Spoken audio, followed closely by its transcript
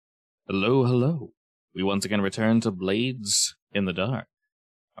Hello, hello. We once again return to Blades in the Dark.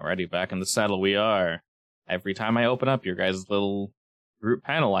 Alrighty, back in the saddle we are. Every time I open up your guys' little group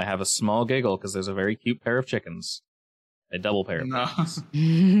panel, I have a small giggle because there's a very cute pair of chickens. A double pair of chickens.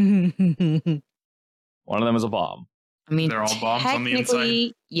 One of them is a bomb. I mean, they're all bombs on the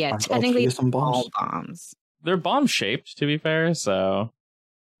inside? Yeah, technically some bombs? all bombs. They're bomb-shaped, to be fair, so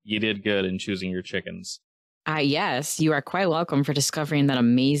you did good in choosing your chickens. Yes, you are quite welcome for discovering that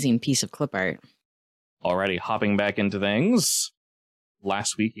amazing piece of clip art. Alrighty, hopping back into things.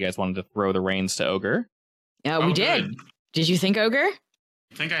 Last week, you guys wanted to throw the reins to Ogre. Yeah, we did. Good. Did you think, Ogre?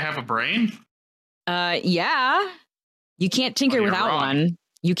 You think I have a brain? Yeah. You can't tinker you're without wrong. one.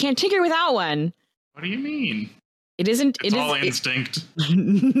 You can't tinker without one. What do you mean? It isn't. It's all instinct.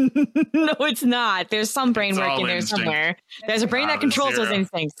 No, it's not. There's some brain It's work all in there instinct. somewhere. There's a brain that controls those zero.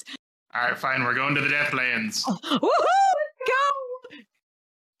 instincts. All right, fine. We're going to the Deathlands. Woohoo! Go!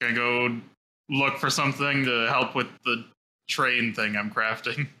 Gonna go look for something to help with the train thing I'm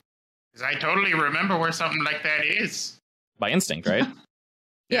crafting. Because I totally remember where something like that is. By instinct, right?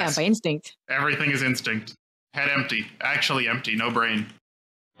 Yeah, Yes. by instinct. Everything is instinct. Head empty. Actually empty. No brain.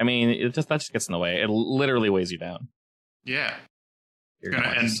 I mean, that just gets in the way. It literally weighs you down. Yeah. You're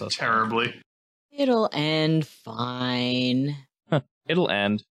Gonna end so sad. terribly. It'll end fine. It'll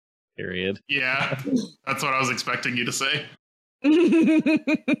end. Period. Yeah. That's what I was expecting you to say.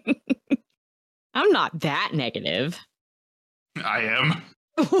 I'm not that negative. I am.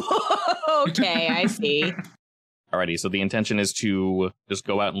 Okay, I see. Alrighty, so the intention is to just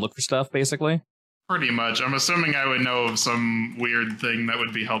go out and look for stuff, basically? Pretty much. I'm assuming I would know of some weird thing that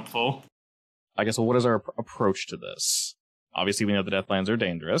would be helpful. I guess, well, what is our approach to this? Obviously, we know the Deathlands are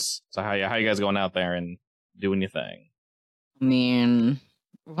dangerous. So how you guys going out there and doing your thing? I mean,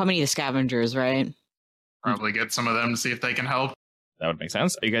 we'll probably need the scavengers, right? Probably get some of them to see if they can help. That would make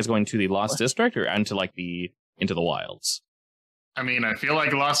sense. Are you guys going to the Lost District or into the wilds? I mean, I feel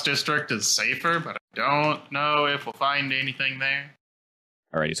like Lost District is safer, but I don't know if we'll find anything there.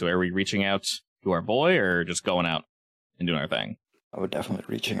 Alrighty, so are we reaching out to our boy or just going out and doing our thing? I would definitely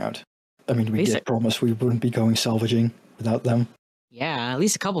reaching out. I mean, we Basic. did promise we wouldn't be going salvaging without them. Yeah, at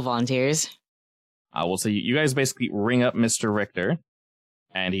least a couple volunteers. Well, so you guys basically ring up Mr. Richter,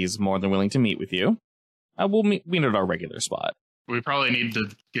 and he's more than willing to meet with you. We'll meet at our regular spot. We probably need to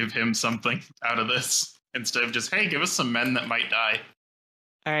give him something out of this instead of just, hey, give us some men that might die.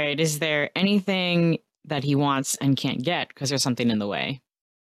 All right, is there anything that he wants and can't get because there's something in the way?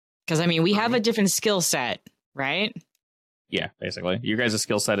 Because, I mean, we have a different skill set, right? Yeah, basically. Your guys'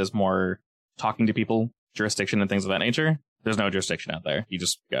 skill set is more talking to people, jurisdiction, and things of that nature. There's no jurisdiction out there. You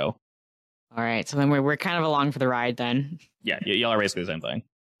just go. All right, so then we're kind of along for the ride then. Yeah, y'all are basically the same thing.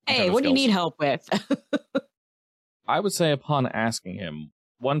 Hey, what do you need help with? I would say upon asking him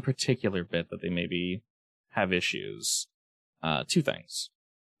one particular bit that they maybe have issues, two things.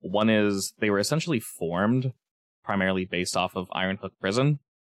 One is they were essentially formed primarily based off of Iron Hook Prison.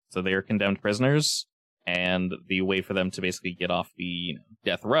 So they are condemned prisoners, and the way for them to basically get off the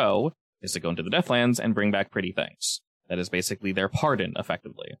death row is to go into the Deathlands and bring back pretty things. That is basically their pardon,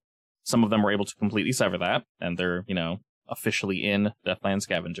 effectively. Some of them were able to completely sever that, and they're, officially in Deathland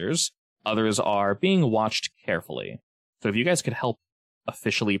Scavengers. Others are being watched carefully. So if you guys could help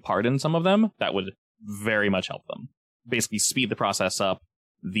officially pardon some of them, that would very much help them. Basically speed the process up.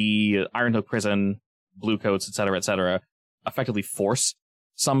 The Iron Hook Prison, Bluecoats, etc., effectively force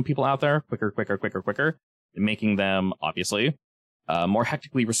some people out there quicker, making them, obviously, more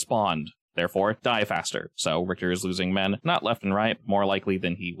hectically respond, therefore die faster. So Richter is losing men, not left and right, more likely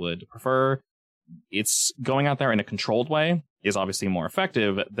than he would prefer. It's going out there in a controlled way is obviously more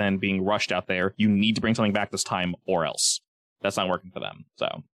effective than being rushed out there. You need to bring something back this time or else. That's not working for them.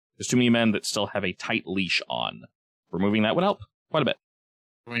 So there's too many men that still have a tight leash on. Removing that would help quite a bit.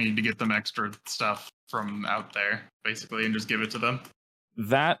 We need to get them extra stuff from out there, basically, and just give it to them.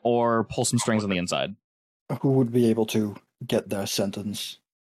 That or pull some strings on the inside. Who would be able to get their sentence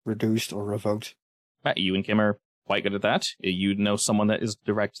reduced or revoked? You and Kim are quite good at that. You know someone that is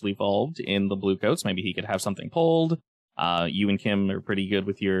directly involved in the Bluecoats. Maybe he could have something pulled. You and Kim are pretty good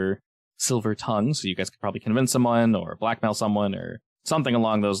with your silver tongue, so you guys could probably convince someone or blackmail someone or something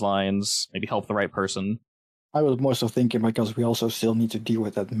along those lines. Maybe help the right person. I was more so thinking because we also still need to deal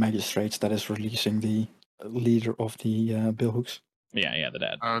with that magistrate that is releasing the leader of the billhooks. Yeah, the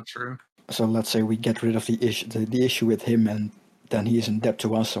dad. Oh, true. So let's say we get rid of the issue with him, and then he is in debt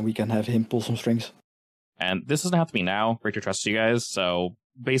to us, and we can have him pull some strings. And this doesn't have to be now. Richter trusts you guys, so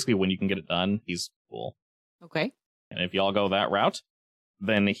basically when you can get it done, he's cool. Okay. And if y'all go that route,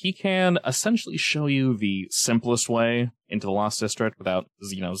 then he can essentially show you the simplest way into the Lost District without,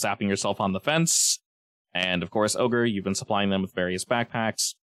 zapping yourself on the fence. And of course, Ogre, you've been supplying them with various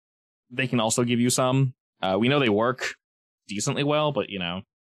backpacks. They can also give you some. We know they work decently well, but,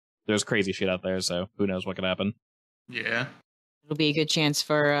 there's crazy shit out there, so who knows what could happen. Yeah. It'll be a good chance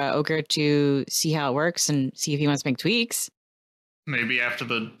for Ogre to see how it works and see if he wants to make tweaks. Maybe after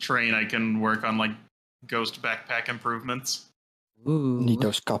the train, I can work on, ghost backpack improvements. Ooh. Need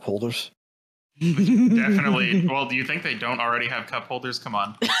those cup holders. Definitely. Well, do you think they don't already have cup holders? Come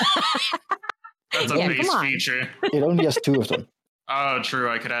on. That's a base feature. It only has 2 of them. Oh, true.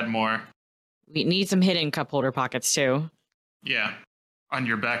 I could add more. We need some hidden cup holder pockets, too. Yeah. On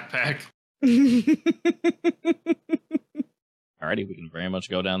your backpack. Alrighty, we can very much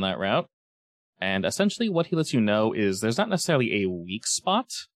go down that route. And essentially what he lets you know is there's not necessarily a weak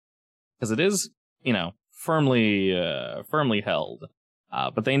spot, because it is, firmly held.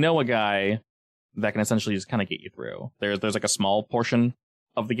 But they know a guy that can essentially just kind of get you through. There's like a small portion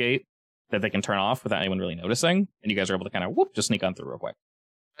of the gate that they can turn off without anyone really noticing, and you guys are able to kind of just sneak on through real quick.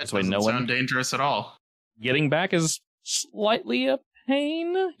 That doesn't sound dangerous at all. Getting back is slightly a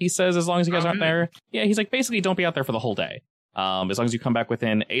pain, he says, as long as you guys aren't there. Yeah, he's like, basically don't be out there for the whole day. As long as you come back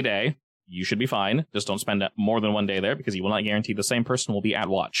within a day, you should be fine. Just don't spend more than 1 day there, because you will not guarantee the same person will be at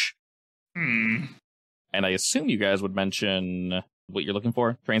watch. And I assume you guys would mention what you're looking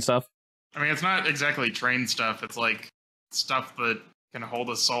for, train stuff? I mean, it's not exactly train stuff. It's stuff that can hold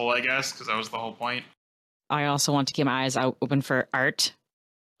a soul, I guess, because that was the whole point. I also want to keep my eyes out open for art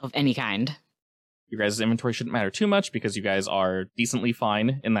of any kind. Your guys' inventory shouldn't matter too much because you guys are decently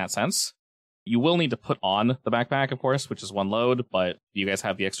fine in that sense. You will need to put on the backpack, of course, which is 1 load, but you guys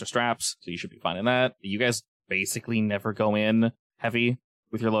have the extra straps, so you should be fine in that. You guys basically never go in heavy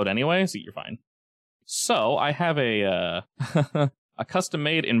with your load anyway, so you're fine. So I have a a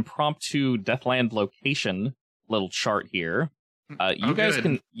custom-made impromptu Deathland location little chart here. You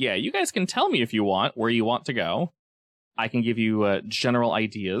guys can tell me if you want where you want to go. I can give you general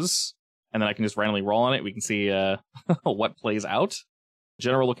ideas, and then I can just randomly roll on it. We can see what plays out.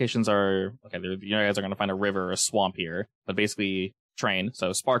 General locations are you guys are going to find a river or a swamp here, but basically train.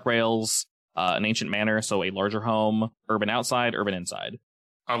 So spark rails, an ancient manor, so a larger home, urban outside, urban inside.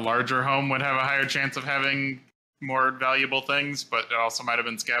 A larger home would have a higher chance of having more valuable things, but it also might have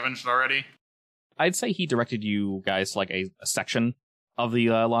been scavenged already. I'd say he directed you guys to a section of the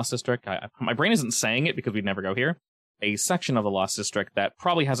Lost District. My brain isn't saying it because we'd never go here. A section of the Lost District that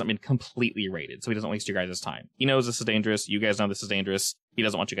probably hasn't been completely raided, so he doesn't waste your guys' time. He knows this is dangerous. You guys know this is dangerous. He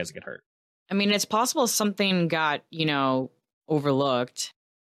doesn't want you guys to get hurt. I mean, it's possible something got, overlooked.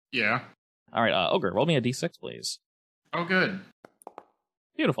 Yeah. All right, Ogre, roll me a d6, please. Oh, good.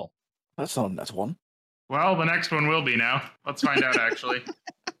 Beautiful. That's 1. Well, the next one will be now. Let's find out, actually.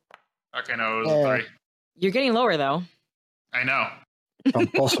 Okay, no, it was a 3. You're getting lower, though. I know.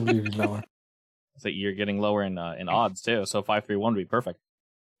 Can't possibly be lower. So you're getting lower in odds, too, so 5-3-1 would be perfect.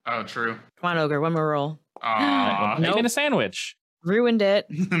 Oh, true. Come on, Ogre, one more roll. Aww. He made a sandwich. Ruined it.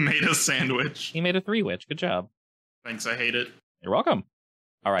 Made a sandwich. He made a 3-witch. Good job. Thanks, I hate it. You're welcome.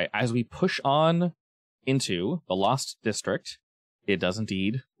 All right, as we push on into the Lost District, it does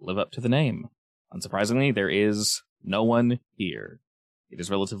indeed live up to the name. Unsurprisingly, there is no one here. It is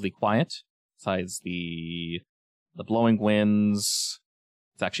relatively quiet, besides the blowing winds.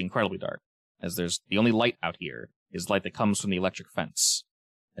 It's actually incredibly dark, as the only light out here is light that comes from the electric fence.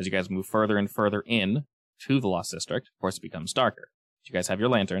 As you guys move further and further in to the Lost District, of course, it becomes darker. You guys have your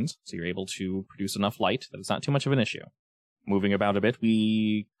lanterns, so you're able to produce enough light that it's not too much of an issue. Moving about a bit,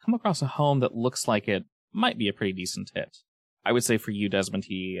 we come across a home that looks like it might be a pretty decent hit. I would say for you, Desmond,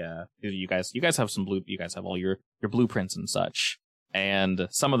 you guys have you guys have all your blueprints and such, and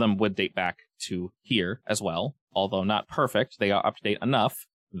some of them would date back to here as well, although not perfect. They are up to date enough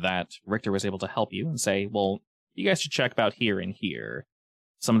that Richter was able to help you and say, well, you guys should check about here and here.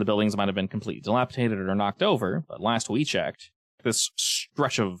 Some of the buildings might have been completely dilapidated or knocked over, but last we checked, this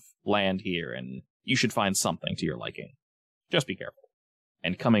stretch of land here, and you should find something to your liking. Just be careful.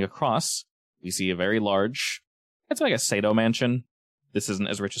 And coming across, we see a very large, it's like a Sato mansion. This isn't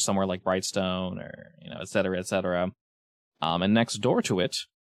as rich as somewhere like Brightstone or, et cetera, et cetera. And next door to it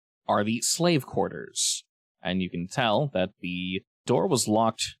are the slave quarters. And you can tell that the door was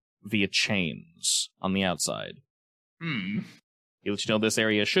locked via chains on the outside. It lets you know this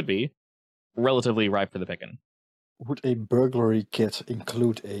area should be relatively ripe for the picking. Would a burglary kit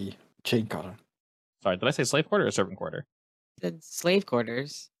include a chain cutter? Sorry, did I say slave quarter or servant quarter? The slave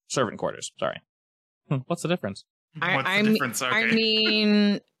quarters. Servant quarters, sorry. What's the difference? What's the difference? Okay. I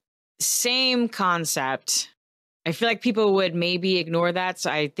mean, same concept. I feel like people would maybe ignore that, so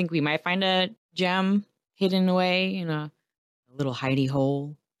I think we might find a gem hidden away in a little hidey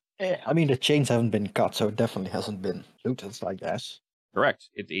hole. I mean, the chains haven't been cut, so it definitely hasn't been looted, I guess. Correct.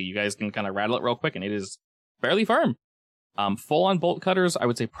 You guys can kind of rattle it real quick, and it is fairly firm. Full-on bolt cutters, I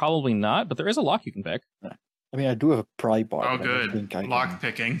would say probably not, but there is a lock you can pick. I mean, I do have a pry bar. Oh, but I don't good. think I Lock can...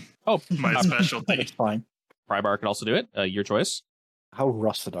 picking. Oh, My specialty. That's fine. pry bar could also do it. Your choice. How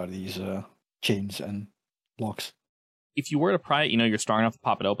rusted are these chains and locks? If you were to pry it, you're strong enough to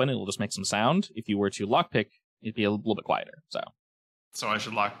pop it open, it'll just make some sound. If you were to lockpick, it'd be a little bit quieter. So I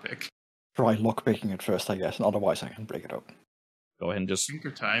should lockpick. Try lockpicking it first, I guess, and otherwise I can break it open. Go ahead and just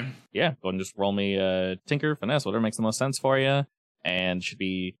Tinker time. go ahead and just roll me Tinker, Finesse, whatever makes the most sense for you. And should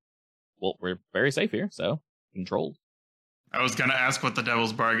be, well, we're very safe here, so controlled. I was gonna ask what the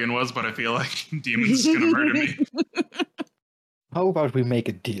devil's bargain was, but I feel like Demon's gonna murder me. How about we make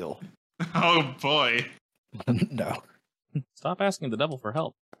a deal? Oh boy. No. Stop asking the devil for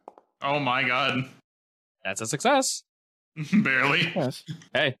help. Oh my god. That's a success. Barely. Yes.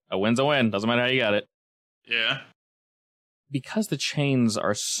 Hey, a win's a win. Doesn't matter how you got it. Yeah. Because the chains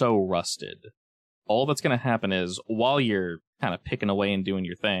are so rusted, all that's going to happen is while you're kind of picking away and doing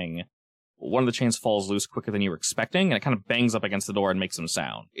your thing, one of the chains falls loose quicker than you were expecting, and it kind of bangs up against the door and makes some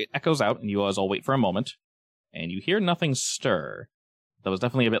sound. It echoes out, and you guys all wait for a moment, and you hear nothing stir. That was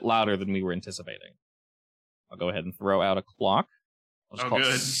definitely a bit louder than we were anticipating. I'll go ahead and throw out a clock. I'll just call it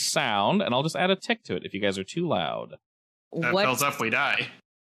good. sound, and I'll just add a tick to it if you guys are too loud. That tells up we die.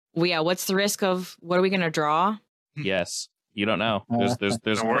 Well, yeah, what's the risk of what are we going to draw? Yes, you don't know. There's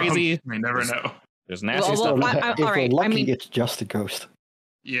The world, crazy. We never know. There's nasty Well, stuff. well, If all we're right, lucky, I mean- it's just a ghost.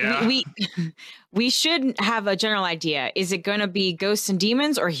 Yeah. We should have a general idea. Is it going to be ghosts and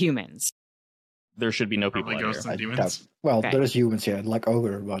demons or humans? There should be no people Probably in ghosts here. and I demons. doubt- Well, Okay. there's humans here, like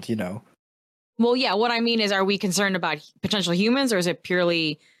Ogre, but Well, yeah, what I mean is, are we concerned about potential humans or is it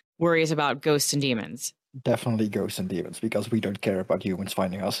purely worries about ghosts and demons? definitely ghosts and demons, because we don't care about humans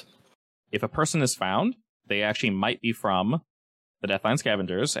finding us. If a person is found, they actually might be from the Deathline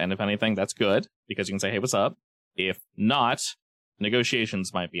Scavengers, and if anything, that's good, because you can say, hey, what's up? If not,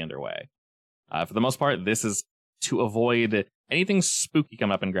 negotiations might be underway. For the most part, this is to avoid anything spooky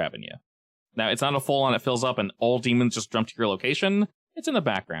coming up and grabbing you. Now, it's not a full-on, it fills up, and all demons just jump to your location. It's in the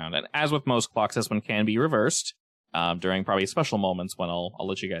background, and as with most clocks, this one can be reversed during probably special moments when I'll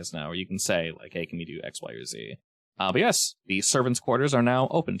let you guys know, or you can say, like, hey, can we do X, Y, or Z? But yes, the servants' quarters are now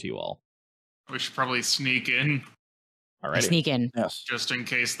open to you all. We should probably sneak in Alrighty. Sneak in. Yes. just in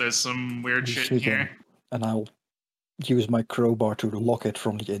case there's some weird We shit sneak in. here. And I'll use my crowbar to lock it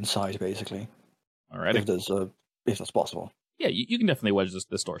from the inside, basically, Alrighty. if that's possible. Yeah, you can definitely wedge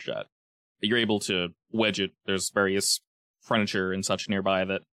this door shut. You're able to wedge it. There's various furniture and such nearby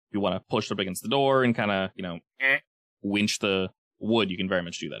that if you want to push up against the door and kind of, winch the wood, you can very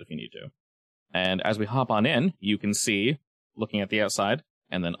much do that if you need to. And as we hop on in, you can see, looking at the outside,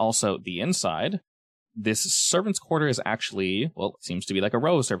 and then also the inside, this servant's quarter is actually, well, it seems to be like a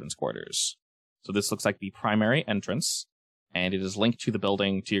row of servant's quarters. So this looks like the primary entrance, and it is linked to the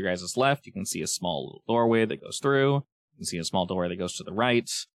building to your guys' left. You can see a small little doorway that goes through. You can see a small doorway that goes to the right.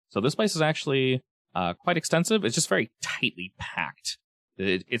 So this place is actually quite extensive. It's just very tightly packed.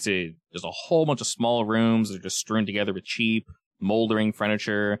 There's a whole bunch of small rooms that are just strewn together with cheap, moldering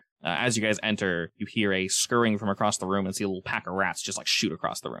furniture. As you guys enter, you hear a scurrying from across the room and see a little pack of rats just like shoot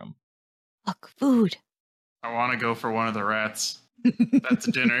across the room. Look, food. I want to go for one of the rats. That's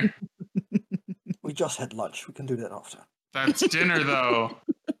dinner. We just had lunch. We can do that after. That's dinner, though.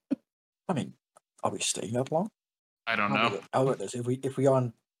 I mean, are we staying that long? I don't know. How about this? If we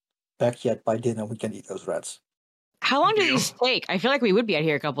aren't back yet by dinner, we can eat those rats. How long do Deal. these take? I feel like we would be out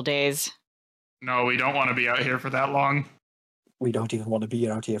here a couple days. No, we don't want to be out here for that long. We don't even want to be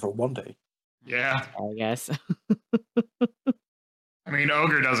out here for one day. Yeah. I guess. I mean,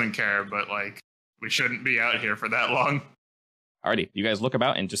 Ogre doesn't care, but, we shouldn't be out here for that long. Alrighty, you guys look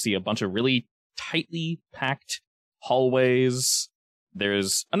about and just see a bunch of really tightly packed hallways.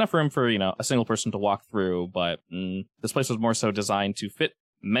 There's enough room for, a single person to walk through, but this place was more so designed to fit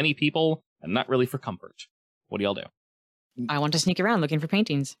many people and not really for comfort. What do y'all do? I want to sneak around looking for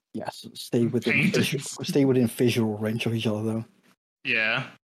paintings. Yes, stay within Paintings. visual range of each other, though. Yeah.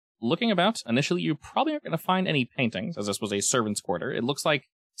 Looking about, initially you probably aren't going to find any paintings, as this was a servant's quarter. It looks like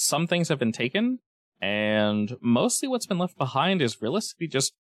some things have been taken, and mostly what's been left behind is realistically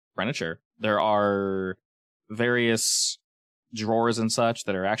just furniture. There are various drawers and such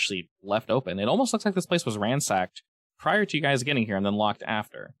that are actually left open. It almost looks like this place was ransacked prior to you guys getting here and then locked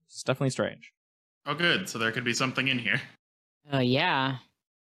after. It's definitely strange. Oh, good. So there could be something in here. Yeah.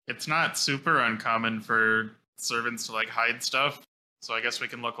 It's not super uncommon for servants to like hide stuff. So I guess we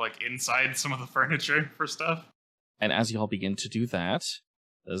can look like inside some of the furniture for stuff. And as you all begin to do that,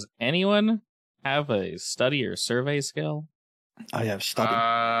 does anyone have a study or survey skill? I have study.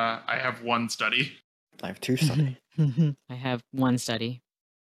 I have 1 study. I have 2 study. I have 1 study.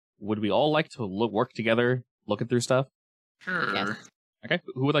 Would we all like to work together, looking through stuff? Sure. Yes. Okay,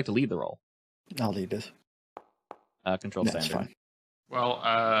 who would like to lead the role? I'll lead this. Control That's standard. fine.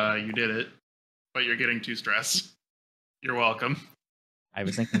 Well, you did it, but you're getting too stressed. You're welcome. I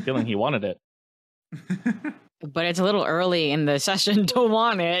was thinking, feeling he wanted it. But it's a little early in the session to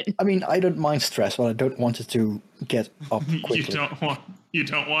want it. I mean, I don't mind stress, but I don't want it to get up quickly. You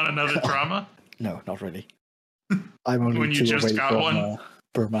don't want another trauma? No, not really. I'm only When you 2 just away got from one?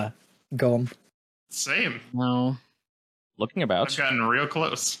 Burma. Gone. Same. No. Looking I've about, gotten real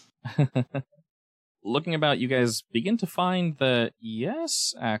close. looking about, you guys begin to find that,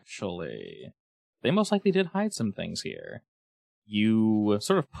 yes, actually, they most likely did hide some things here. You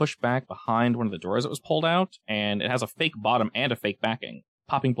sort of push back behind one of the doors that was pulled out, and it has a fake bottom and a fake backing.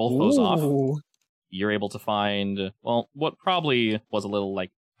 Popping both those off, Ooh. you're able to find, well, what probably was a little,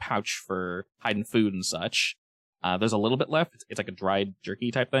 like, pouch for hiding food and such. There's a little bit left. It's like a dried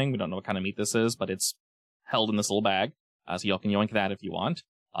jerky type thing. We don't know what kind of meat this is, but it's held in this little bag. So y'all can yoink that if you want.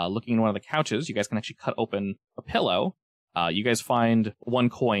 Looking in one of the couches, you guys can actually cut open a pillow. You guys find 1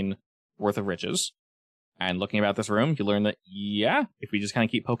 coin worth of riches. And looking about this room, you learn that, yeah, if we just kind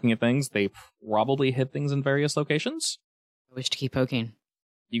of keep poking at things, they probably hid things in various locations. I wish to keep poking.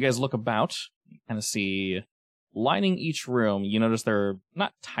 You guys look about, you kind of see, lining each room, you notice they're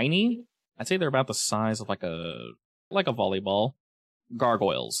not tiny. I'd say they're about the size of like a volleyball.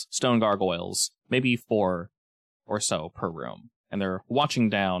 Gargoyles, stone gargoyles, maybe 4 or so per room. And they're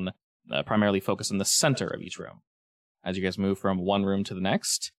watching down, primarily focused in the center of each room. As you guys move from one room to the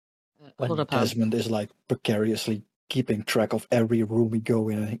next, Hold When up. Desmond is like precariously keeping track of every room we go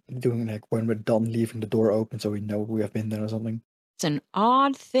in, doing like when we're done leaving the door open so we know we have been there or something. It's an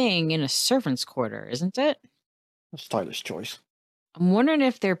odd thing in a servant's quarter, isn't it? A stylish choice. I'm wondering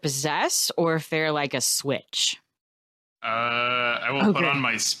if they're possessed or if they're like a switch. I will put Okay. on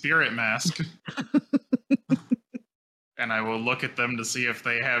my spirit mask. And I will look at them to see if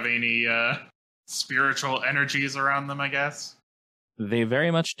they have any spiritual energies around them, I guess. they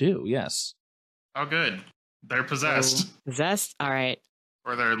very much do, yes. Oh, good. They're possessed. Possessed? All right.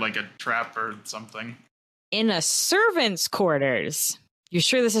 Or they're like a trap or something. In a servant's quarters. You're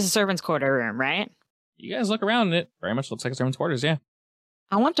sure this is a servant's quarter room, right? You guys look around and it very much looks like a servant's quarters, yeah.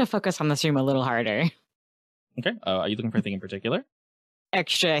 I want to focus on this room a little harder. Okay, are you looking for anything in particular?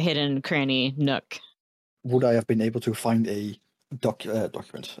 Extra hidden cranny nook. Would I have been able to find a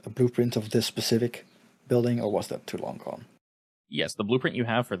document, a blueprint of this specific building, or was that too long gone? Yes, the blueprint you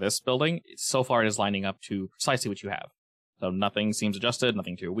have for this building, so far it is lining up to precisely what you have. So nothing seems adjusted,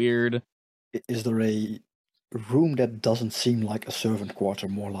 nothing too weird. Is there a room that doesn't seem like a servant quarter,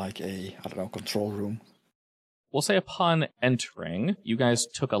 more like a, I don't know, control room? We'll say upon entering, you guys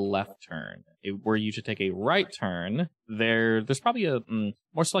took a left turn. Were you to take a right turn, there's probably a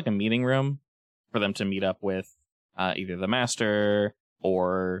more so like a meeting room for them to meet up with either the master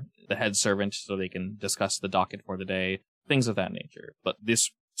or the head servant so they can discuss the docket for the day, things of that nature. But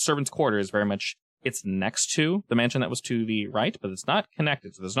this servant's quarter is very much, it's next to the mansion that was to the right, but it's not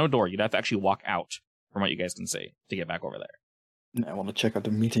connected, so there's no door. You'd have to actually walk out from what you guys can see to get back over there. I want to check out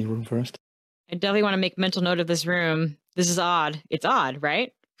the meeting room first. I definitely want to make mental note of this room. This is odd. It's odd,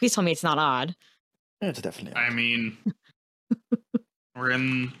 right? Please tell me it's not odd. Yeah, it's definitely. I mean, we're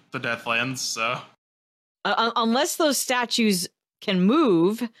in the Deathlands, so Unless those statues can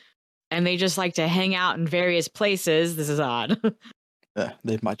move and they just like to hang out in various places, this is odd. Yeah,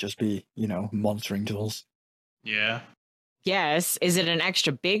 they might just be, monitoring tools. yeah. Yes. Is it an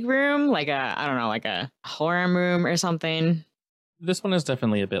extra big room? Like a horror room or something? This one is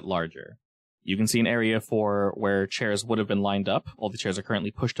definitely a bit larger. You can see an area for where chairs would have been lined up. All the chairs are currently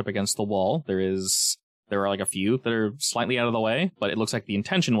pushed up against the wall. There are like a few that are slightly out of the way, but it looks like the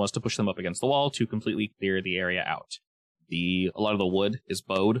intention was to push them up against the wall to completely clear the area out. A lot of the wood is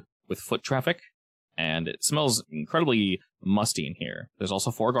bowed with foot traffic, and it smells incredibly musty in here. There's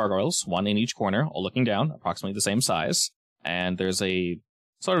also 4 gargoyles, 1 in each corner, all looking down, approximately the same size. And there's a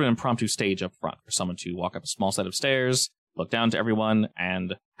sort of an impromptu stage up front for someone to walk up a small set of stairs, look down to everyone,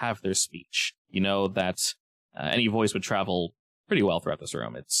 and have their speech. You know that any voice would travel pretty well throughout this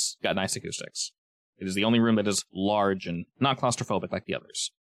room. It's got nice acoustics. It is the only room that is large and not claustrophobic like the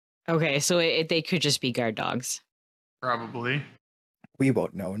others. Okay, so they could just be guard dogs. Probably. We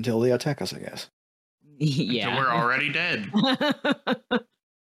won't know until they attack us, I guess. Until Yeah. we're already dead.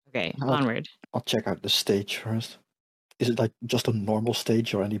 Okay, I'll- onward. I'll check out the stage first. Is it like just a normal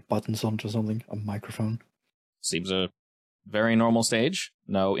stage or any buttons on it or something? A microphone? Seems a very normal stage.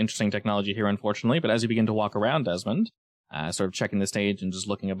 No interesting technology here, unfortunately, but as you begin to walk around, Desmond, sort of checking the stage and just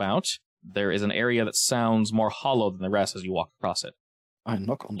looking about, there is an area that sounds more hollow than the rest as you walk across it. I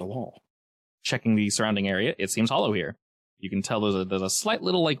knock on the wall. Checking the surrounding area, it seems hollow here. You can tell there's a slight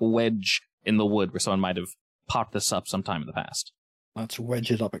little like wedge in the wood where someone might have popped this up sometime in the past. Let's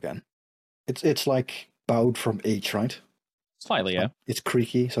wedge it up again. It's like bowed from age, right? Slightly, yeah. It's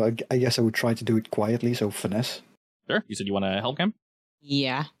creaky, so I guess I would try to do it quietly, so finesse. Sure. You said you want to help him?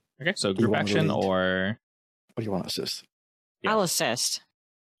 Yeah. Okay, so Do you group want to action lead? or... What do you want to assist? Yeah. I'll assist.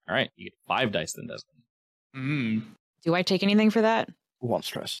 All right, you get 5 dice then, Desmond. Do I take anything for that? 1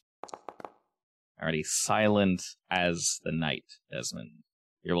 stress. Alrighty, silent as the night, Desmond.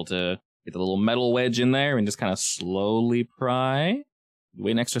 You're able to get the little metal wedge in there and just kind of slowly pry. You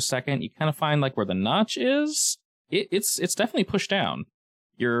wait an extra second, you kind of find like where the notch is. It's definitely pushed down.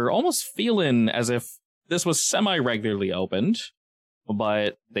 You're almost feeling as if this was semi-regularly opened,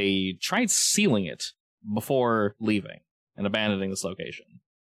 but they tried sealing it before leaving and abandoning this location.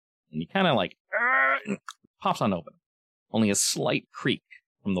 And you kind of like, pops on open. Only a slight creak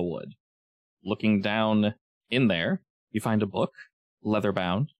from the wood. Looking down in there, you find a book,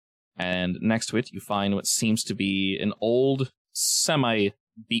 leather-bound, and next to it you find what seems to be an old,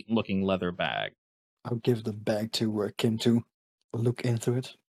 semi-beaten-looking leather bag. I'll give the bag to Kim to look into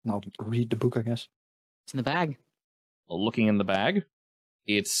it, and I'll read the book, I guess. It's in the bag. Looking in the bag,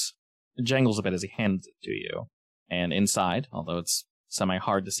 it jangles a bit as he hands it to you. And inside, although it's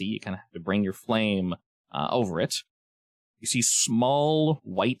semi-hard to see, you kind of have to bring your flame over it. You see small,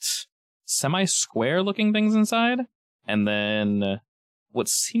 white, semi-square looking things inside, and then what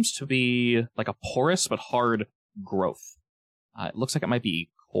seems to be like a porous but hard growth. It looks like it might be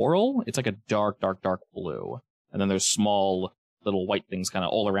coral. It's like a dark, dark, dark blue. And then there's small little white things kind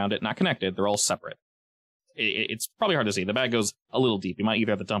of all around it, not connected. They're all separate. It's probably hard to see. The bag goes a little deep. You might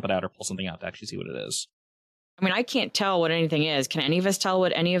either have to dump it out or pull something out to actually see what it is. I mean, I can't tell what anything is. Can any of us tell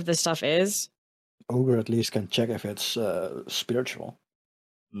what any of this stuff is? Ogre at least can check if it's spiritual.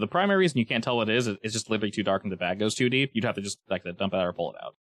 The primary reason you can't tell what it is just literally too dark and the bag goes too deep. You'd have to just like dump it out or pull it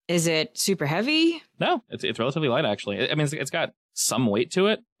out. Is it super heavy? No, it's relatively light, actually. I mean, it's got some weight to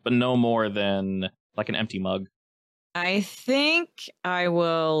it, but no more than like an empty mug. I think I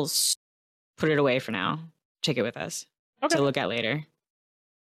will put it away for now. Take it with us to look at later.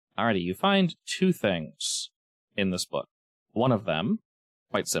 Alrighty, you find 2 things in this book. One of them,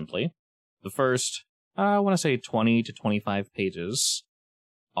 quite simply, the first, I want to say 20 to 25 pages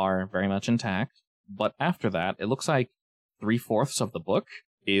are very much intact, but after that, it looks like 3/4 of the book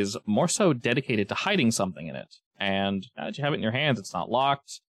is more so dedicated to hiding something in it. And now that you have it in your hands, it's not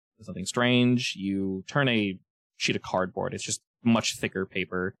locked, there's nothing strange. You turn a sheet of cardboard, it's just much thicker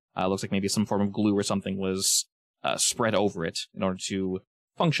paper. Looks like maybe some form of glue or something was spread over it in order to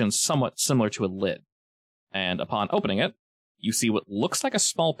function somewhat similar to a lid. And upon opening it, you see what looks like a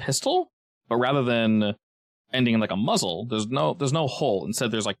small pistol, but rather than ending in like a muzzle, there's no hole. Instead,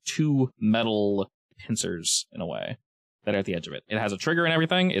 there's like 2 metal pincers in a way that are at the edge of it. It has a trigger and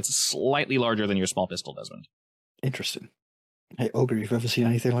everything. It's slightly larger than your small pistol, Desmond. Interesting. Hey, Ogre, you've ever seen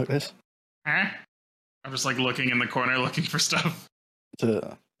anything like this? Huh? I'm just like looking in the corner looking for stuff. It's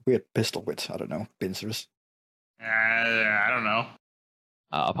a weird pistol with, I don't know, pincers. I don't know.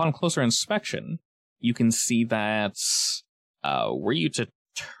 Upon closer inspection, you can see that were you to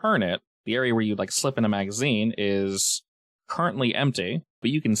turn it, the area where you like slip in a magazine is currently empty, but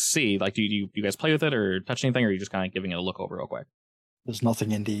you can see, like, do you guys play with it or touch anything, or are you just kind of giving it a look over real quick? There's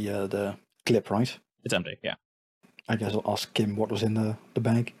nothing in the clip, right? It's empty, yeah. I guess I'll ask Kim what was in the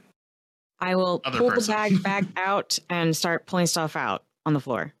bag. I will Other pull person. the bag out and start pulling stuff out on the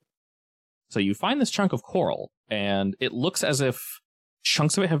floor. So you find this chunk of coral, and it looks as if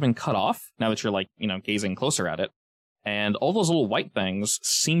chunks of it have been cut off, now that you're, like, gazing closer at it. And all those little white things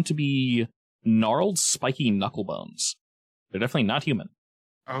seem to be gnarled, spiky knuckle bones. They're definitely not human.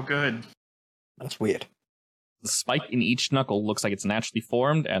 Oh, good. That's weird. The spike in each knuckle looks like it's naturally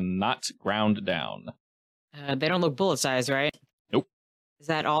formed and not ground down. They don't look bullet-sized, right? Nope. Is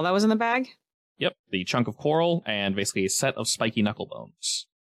that all that was in the bag? Yep, the chunk of coral and basically a set of spiky knuckle bones.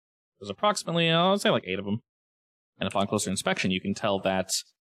 There's approximately, I'll say like 8 of them. And upon closer inspection, you can tell that,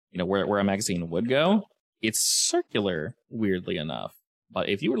 where a magazine would go, it's circular, weirdly enough. But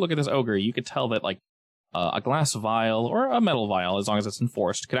if you were to look at this ogre, you could tell that, like, a glass vial or a metal vial, as long as it's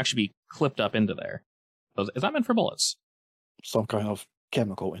enforced, could actually be clipped up into there. So is that meant for bullets? Some kind of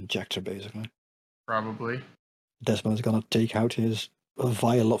chemical injector, basically. Probably. Desmond's gonna take out his a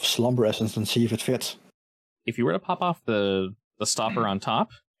vial of slumber essence and see if it fits. If you were to pop off the stopper on top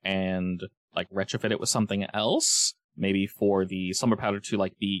and like retrofit it with something else, maybe for the slumber powder to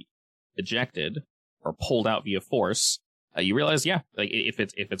like be ejected or pulled out via force, you realize, yeah, like if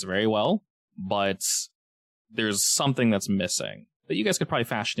it's very well, but there's something that's missing that you guys could probably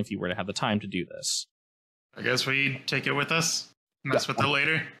fashion if you were to have the time to do this. I guess we take it with us. Mess with it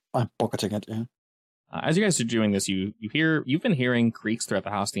later. I'm pocketing it, yeah. As you guys are doing this, you've been hearing creaks throughout the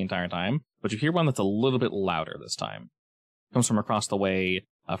house the entire time, but you hear one that's a little bit louder this time. It comes from across the way,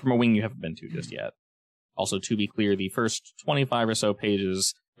 from a wing you haven't been to just yet. Also, to be clear, the first 25 or so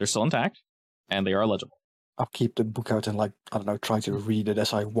pages, they're still intact, and they are legible. I'll keep the book out and, like, I don't know, try to read it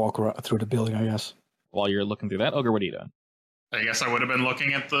as I walk through the building, I guess. While you're looking through that, Ogre, what are you doing? I guess I would have been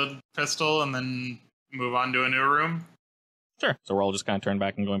looking at the pistol and then move on to a new room. Sure. So we're all just kind of turned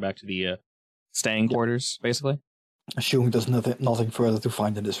back and going back to the staying quarters, basically. Assuming there's nothing further to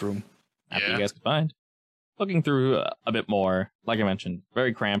find in this room. After you guys could find. Looking through a bit more, like I mentioned,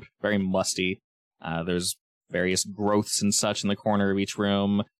 very cramped, very musty. There's various growths and such in the corner of each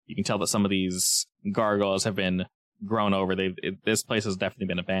room. You can tell that some of these gargoyles have been grown over. This place has definitely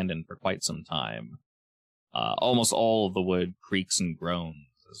been abandoned for quite some time. Almost all of the wood creaks and groans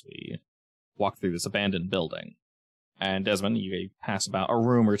as we walk through this abandoned building. And Desmond, you pass about a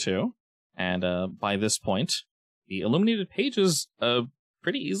room or two, and by this point, the illuminated pages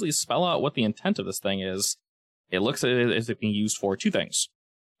pretty easily spell out what the intent of this thing is. It looks at it as it being used for two things.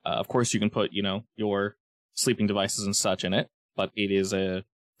 Of course, you can put, your sleeping devices and such in it, but it is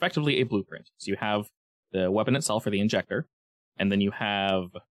effectively a blueprint. So you have the weapon itself, or the injector, and then you have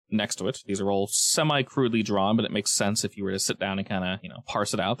next to it, these are all semi-crudely drawn, but it makes sense if you were to sit down and kind of,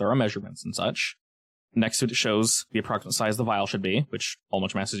 parse it out. There are measurements and such. Next to it, it shows the approximate size the vial should be, which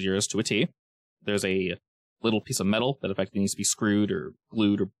almost matches yours to a T. There's a little piece of metal that effectively needs to be screwed or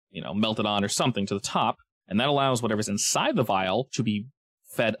glued or, melted on or something to the top, and that allows whatever's inside the vial to be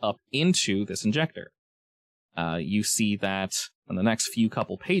fed up into this injector. You see that on the next few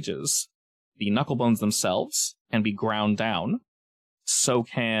couple pages, the knuckle bones themselves can be ground down. So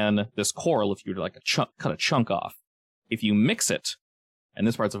can this coral if you were to cut a chunk off. If you mix it, and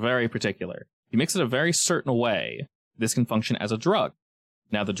this part's very particular, if you mix it a very certain way, this can function as a drug.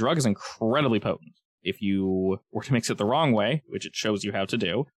 Now, the drug is incredibly potent. If you were to mix it the wrong way, which it shows you how to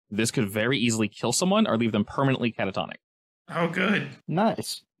do, this could very easily kill someone or leave them permanently catatonic. Oh, good.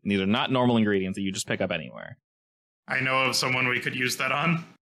 Nice. These are not normal ingredients that you just pick up anywhere. I know of someone we could use that on.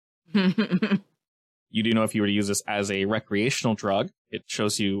 You do know if you were to use this as a recreational drug, it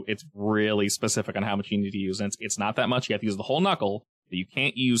shows you it's really specific on how much you need to use. And it's not that much. You have to use the whole knuckle, but you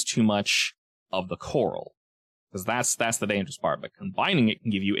can't use too much of the coral. Because that's the dangerous part. But combining it can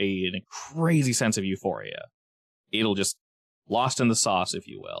give you a crazy sense of euphoria. It'll just lost in the sauce, if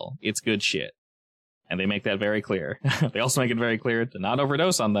you will. It's good shit. And they make that very clear. They also make it very clear to not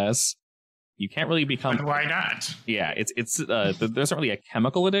overdose on this. You can't really become... But why not? Yeah, there isn't really a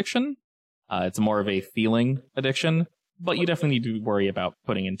chemical addiction. It's more of a feeling addiction. But you definitely need to worry about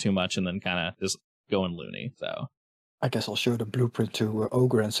putting in too much and then kind of just going loony. So I guess I'll show the blueprint to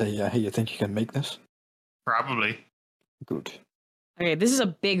Ogre and say, hey, you think you can make this? Probably. Good. Okay, this is a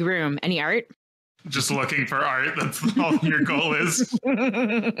big room. Any art? Just looking for art. That's all your goal is.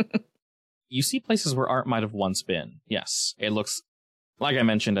 You see places where art might have once been. Yes. It looks, like I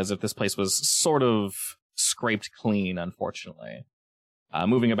mentioned, as if this place was sort of scraped clean, unfortunately.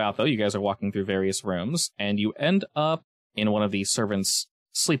 Moving about, though, you guys are walking through various rooms, and you end up in one of the servants'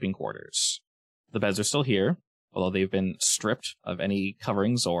 sleeping quarters. The beds are still here, although they've been stripped of any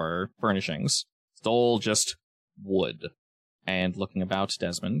coverings or furnishings. It's all just wood. And looking about,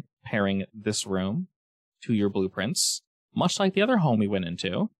 Desmond, pairing this room to your blueprints, much like the other home we went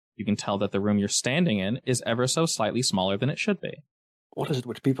into, you can tell that the room you're standing in is ever so slightly smaller than it should be. What is it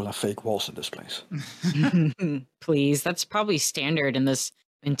with people have fake walls in this place? Please, that's probably standard in this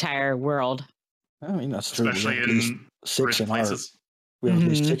entire world. I mean, that's true. Especially We have at least in six rich in places. we have at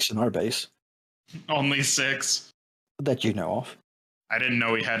least 6 in our base Only 6. that you know of. I didn't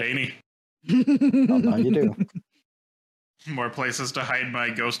know we had any. Well, now you do. More places to hide my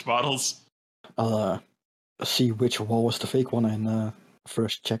ghost bottles. I'll see which wall was the fake one and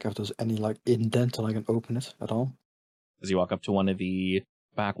first check if there's any indent and I can open it at all. As you walk up to one of the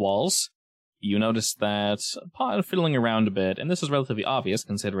back walls, you notice that upon fiddling around a bit, and this is relatively obvious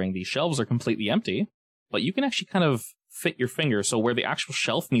considering the shelves are completely empty, but you can actually kind of fit your finger. So where the actual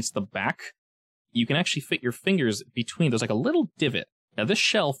shelf meets the back, you can actually fit your fingers between. There's like a little divot. Now this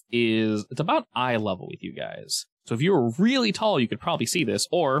shelf it's about eye level with you guys. So if you were really tall, you could probably see this,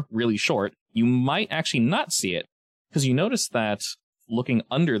 or really short, you might actually not see it, because you notice that looking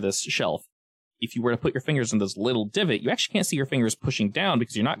under this shelf, if you were to put your fingers in this little divot, you actually can't see your fingers pushing down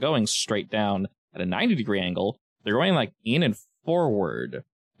because you're not going straight down at a 90-degree angle. They're going like in and forward.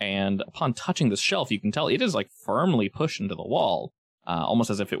 And upon touching this shelf, you can tell it is like firmly pushed into the wall,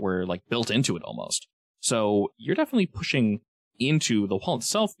 almost as if it were like built into it almost. So you're definitely pushing into the wall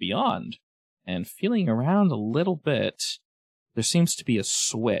itself beyond. And feeling around a little bit, there seems to be a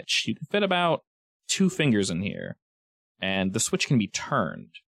switch. You can fit about 2 fingers in here. And the switch can be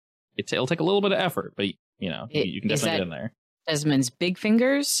turned. It'll take a little bit of effort, but you know, you can definitely get in there. Desmond's big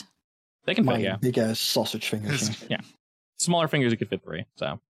fingers? They can fit, My big ass sausage fingers. Yeah. Smaller fingers, you could fit 3,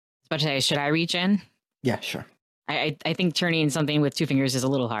 so. But should I reach in? Yeah, sure. I think turning something with 2 fingers is a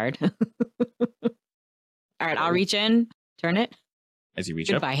little hard. All right, I'll reach in, turn it. As you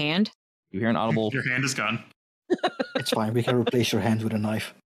reach up, by hand. you hear an audible. Your hand is gone. It's fine. We can replace your hand with a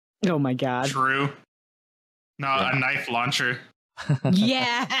knife. Oh my god. True. No, Yeah. a knife launcher.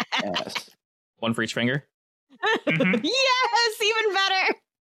 Yeah. Yes. 1 for each finger. Mhm. Yes, even better.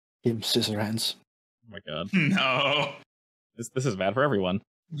 Him scissor hands. Oh my god. No. This is bad for everyone.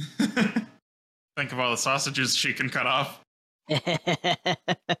 Think of all the sausages she can cut off.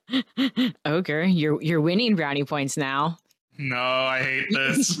 Ogre, you're winning brownie points now. No, I hate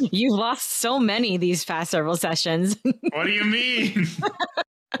this. You've lost so many these past several sessions. What do you mean?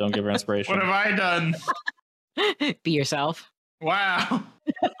 Don't give her inspiration. What have I done? Be yourself. Wow.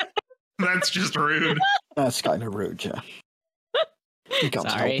 That's just rude. That's kind of rude, yeah. He can't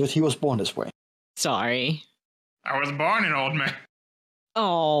Sorry. help it. He was born this way. Sorry. I was born an old man.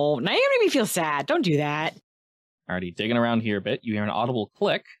 Oh, now you're making me feel sad. Don't do that. Alrighty, digging around here a bit, you hear an audible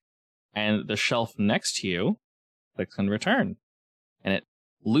click, and the shelf next to you clicks in return. And it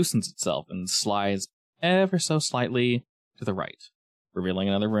loosens itself and slides ever so slightly to the right, revealing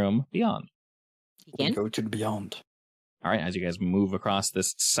another room beyond. We Again? go to the beyond. Alright, as you guys move across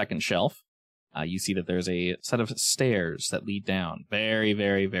this second shelf, you see that there's a set of stairs that lead down. Very,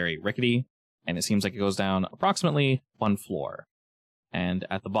 very, very rickety, and it seems like it goes down approximately 1 floor. And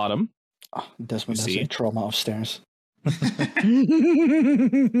at the bottom, Oh, Desmond You has see? a trauma of stairs.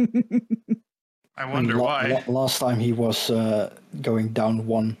 I wonder why. Last time he was going down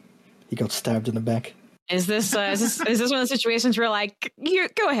 1, he got stabbed in the back. Is this one of the situations where like, you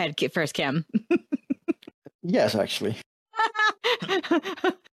go ahead first, Kim? Yes, actually.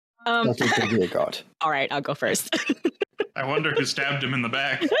 That's a rear guard. All right, I'll go first. I wonder who stabbed him in the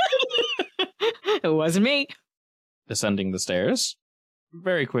back. It wasn't me. descending the stairs,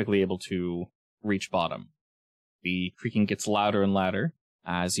 very quickly able to reach bottom. The creaking gets louder and louder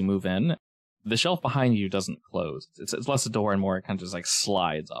as you move in. The shelf behind you doesn't close. It's less a door and more it kind of just like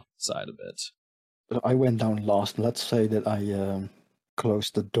slides off the side a bit. I went down last. Let's say that I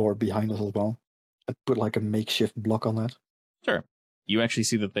closed the door behind us as well. I put like a makeshift block on that. Sure. You actually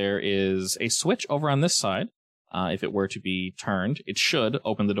see that there is a switch over on this side. If it were to be turned, it should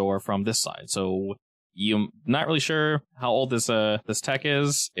open the door from this side. So you're not really sure how old this tech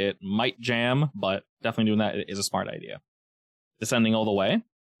is. It might jam, but definitely doing that is a smart idea. Descending all the way,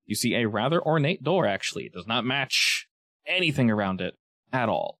 you see a rather ornate door, actually. It does not match anything around it at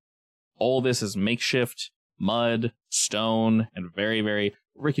all. All this is makeshift mud, stone, and very, very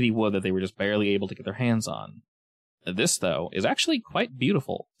rickety wood that they were just barely able to get their hands on. This, though, is actually quite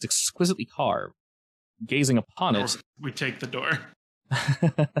beautiful. It's exquisitely carved. Gazing upon it, We take the door.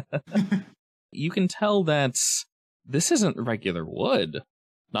 you can tell that this isn't regular wood.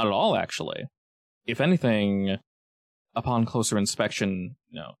 Not at all, actually. If anything, upon closer inspection,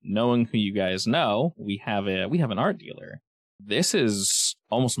 knowing who you guys know, we have an art dealer. This is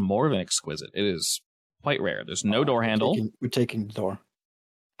almost more than exquisite. It is quite rare. There's no door handle. We're taking the door.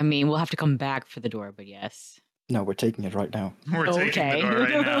 I mean, we'll have to come back for the door, but yes. No, we're taking it right now. We're taking the door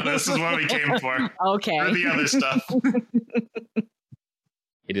right now. This is what we came for. Okay. For the other stuff.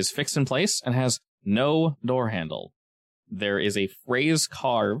 It is fixed in place and has no door handle. There is a phrase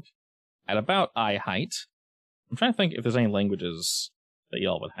carved at about eye height. I'm trying to think if there's any languages that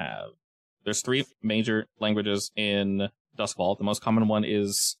y'all would have. There's 3 major languages in Duskfall. The most common one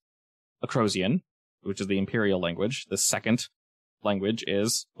is Acrosian, which is the imperial language. The second language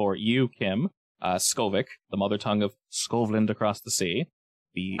is, for you, Kim, Skovic, the mother tongue of Skovland across the sea.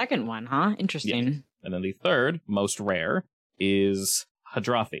 The Second one, huh? Interesting. Yeah. And then the third, most rare, is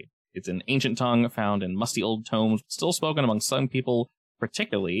Hadrathi. It's an ancient tongue found in musty old tomes, still spoken among some people,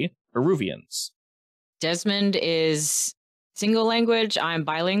 particularly Eruvians. Desmond is single language. I'm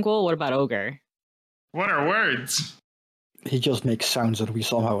bilingual. What about Ogre? What are words? He just makes sounds that we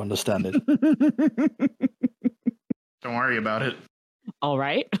somehow understand it. Don't worry about it. All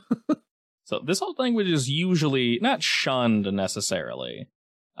right. So this old language is usually not shunned necessarily,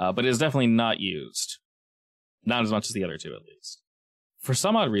 but is definitely not used. Not as much as the other two, at least. For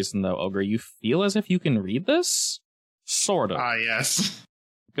some odd reason, though, Ogre, you feel as if you can read this? Sort of. Ah, yes.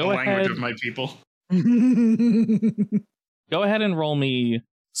 Go the ahead. language of my people. Go ahead and roll me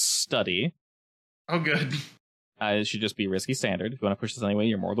study. Oh, good. It should just be risky standard. If you want to push this anyway,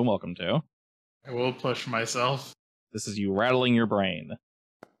 you're more than welcome to. I will push myself. This is you rattling your brain.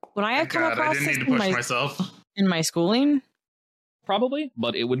 Would I have come God, I across didn't this need to in push my, myself. in my schooling? Probably,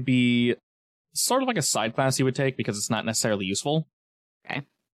 but it would be sort of like a side class you would take because it's not necessarily useful. Okay.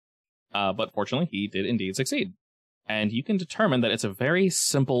 But fortunately, he did indeed succeed. And you can determine that it's a very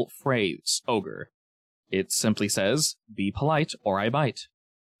simple phrase, Ogre. It simply says, be polite or I bite.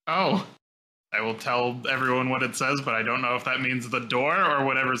 Oh. I will tell everyone what it says, but I don't know if that means the door or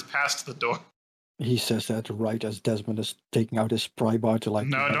whatever's past the door. He says that right as Desmond is taking out his pry bar to like...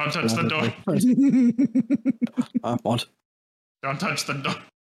 No, don't touch the door. What? Don't touch the door.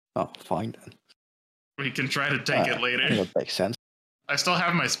 Oh, fine then. We can try to take it later. That makes sense. I still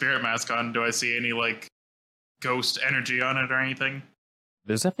have my spirit mask on. Do I see any, like, ghost energy on it or anything?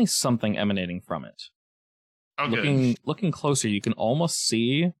 There's definitely something emanating from it. Oh, good. Looking closer, you can almost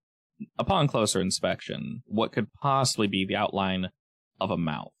see, upon closer inspection, what could possibly be the outline of a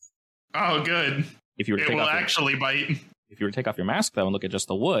mouth. Oh, good. If you were to It take will off actually bite. If you were to take off your mask, though, and look at just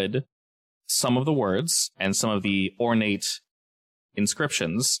the wood, some of the words and some of the ornate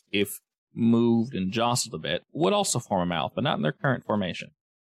inscriptions, if moved and jostled a bit, would also form a mouth, but not in their current formation.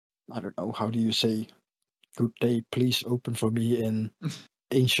 I don't know, how do you say, good day, please open for me in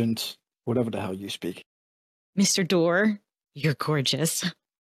ancient, whatever the hell you speak. Mr. Door, you're gorgeous.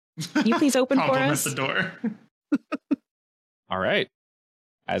 Can you please open for Compliment us? the door. All right.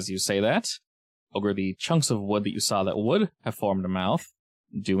 As you say that, Ogre, the chunks of wood that you saw that would have formed a mouth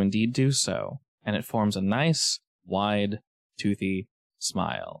do indeed do so, and it forms a nice, wide, toothy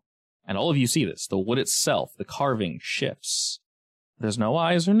smile. And all of you see this. The wood itself, the carving, shifts. There's no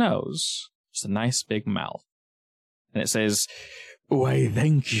eyes or nose, just a nice big mouth. And it says, "Why,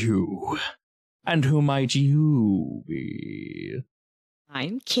 thank you. And who might you be?"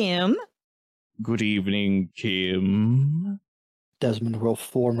 I'm Kim. "Good evening, Kim." Desmond will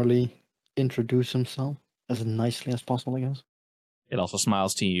formally introduce himself as nicely as possible, I guess. It also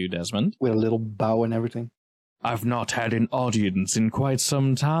smiles to you, Desmond. With a little bow and everything. "I've not had an audience in quite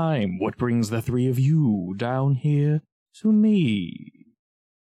some time. What brings the three of you down here to me?"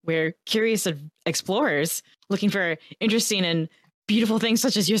 We're curious explorers looking for interesting and beautiful things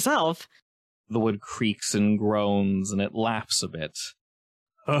such as yourself. The wood creaks and groans, and it laughs a bit.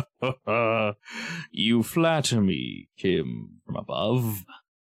 "Ha ha ha! You flatter me, Kim, from above."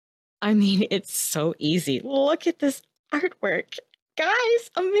 I mean, it's so easy. Look at this artwork.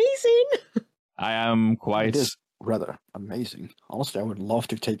 Guys, amazing. "I am It quite is rather amazing. Honestly, I would love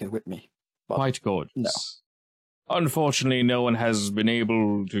to take it with me. But quite gorgeous. no. Unfortunately, no one has been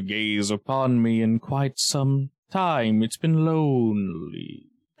able to gaze upon me in quite some time. It's been lonely.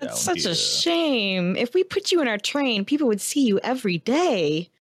 That's down such here. a shame. If we put you in our train, people would see you every day.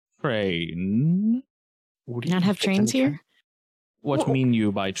 Train? would Do you not even have fit in trains the here? train. What Whoa. mean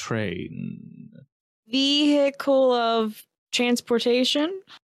you by train? Vehicle of transportation?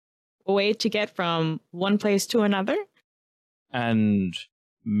 A way to get from one place to another? And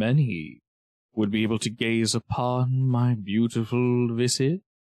many would be able to gaze upon my beautiful visage?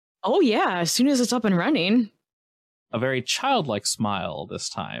 Oh yeah, as soon as it's up and running. A very childlike smile this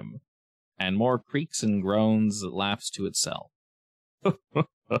time, and more creaks and groans that laughs to itself.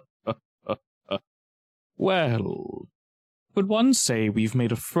 Well, could one say we've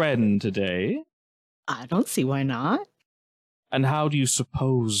made a friend today? I don't see why not. And how do you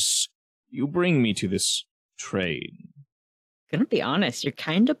suppose you bring me to this train? Gonna be honest, you're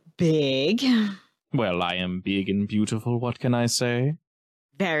kind of big. Well, I am big and beautiful, what can I say?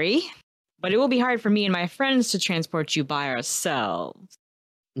 Very. But it will be hard for me and my friends to transport you by ourselves.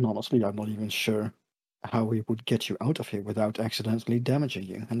 And honestly, I'm not even sure how we would get you out of here without accidentally damaging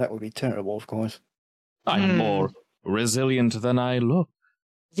you. And that would be terrible, of course. I'm more resilient than I look.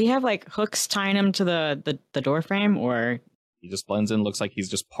 Does he have like hooks tying him to the door frame, or He just blends in, looks like he's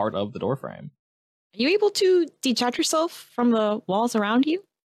just part of the doorframe. are you able to detach yourself from the walls around you?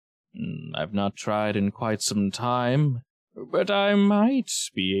 I've not tried in quite some time, but I might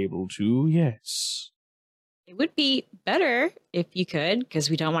be able to, yes. It would be better if you could, because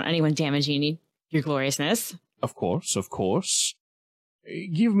we don't want anyone damaging your gloriousness. Of course, of course.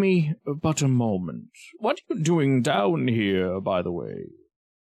 Give me but a moment. What are you doing down here, by the way?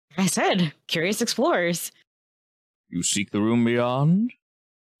 Like I said, curious explorers. You seek the room beyond?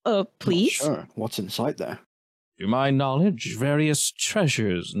 Please? Sure. What's inside there? To my knowledge, various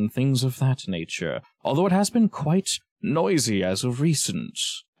treasures and things of that nature, although it has been quite noisy as of recent.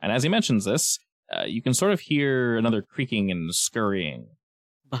 And as he mentions this, you can sort of hear another creaking and scurrying.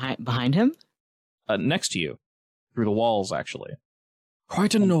 Behind him? Next to you. Through the walls, actually.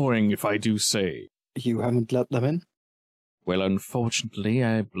 Quite annoying, if I do say. You haven't let them in? Well, unfortunately,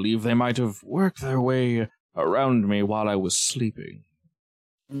 I believe they might have worked their way around me while I was sleeping.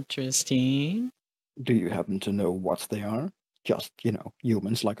 Interesting. Do you happen to know what they are? Just,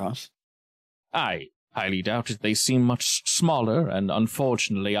 humans like us. I highly doubt it. They seem much smaller, and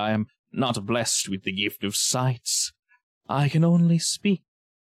unfortunately I am not blessed with the gift of sight. I can only speak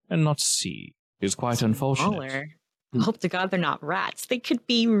and not see. It is quite unfortunate. Smaller. Hope to God they're not rats. They could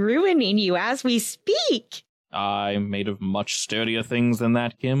be ruining you as we speak. I'm made of much sturdier things than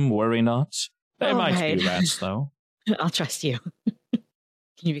that, Kim. Worry not. They might be rats, though. I'll trust you.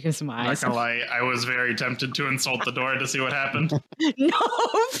 Can you become some eyes? Not gonna lie, I was very tempted to insult the door to see what happened. No,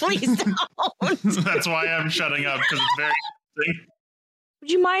 please don't. That's why I'm shutting up, because it's very interesting.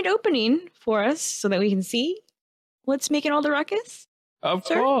 Would you mind opening for us so that we can see what's making all the ruckus? Of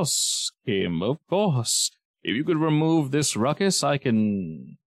Sir? course, Kim, of course. If you could remove this ruckus, I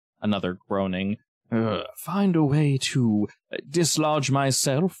can... Another groaning. Find a way to dislodge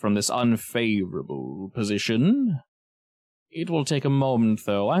myself from this unfavorable position. It will take a moment,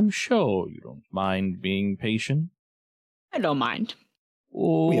 though. I'm sure you don't mind being patient. I don't mind.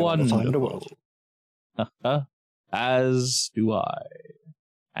 We have all the time in the world. As do I.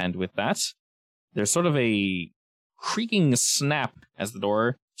 And with that, there's sort of a creaking snap as the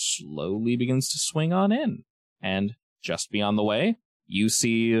door slowly begins to swing on in. And just beyond the way, you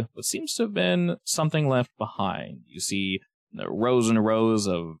see what seems to have been something left behind. You see rows and rows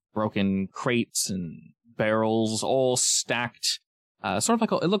of broken crates and barrels all stacked, sort of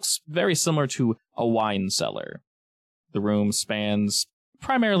like it looks very similar to a wine cellar. The room spans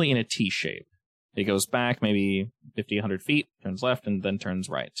primarily in a T shape. It goes back maybe 50, 100 feet, turns left, and then turns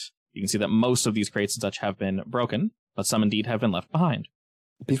right. You can see that most of these crates and such have been broken, but some indeed have been left behind.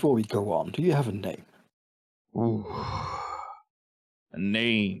 Before we go on, do you have a name? Ooh. A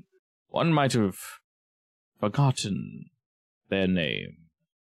name. One might have forgotten their name.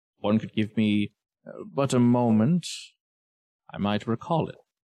 One could give me but a moment. I might recall it.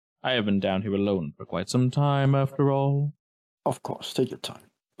 I have been down here alone for quite some time, after all. Of course, take your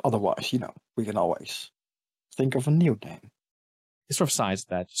time. Otherwise, we can always think of a new name. It sort of sighs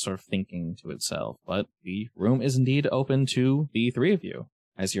that, sort of thinking to itself, but the room is indeed open to the three of you.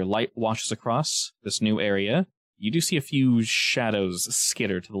 As your light washes across this new area, you do see a few shadows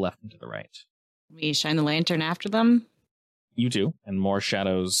skitter to the left and to the right. We shine the lantern after them? You do, and more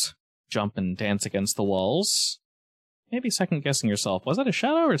shadows jump and dance against the walls. Maybe second-guessing yourself, was that a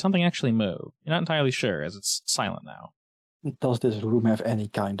shadow or did something actually move? You're not entirely sure, as it's silent now. Does this room have any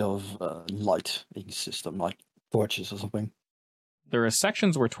kind of lighting system, like torches or something? There are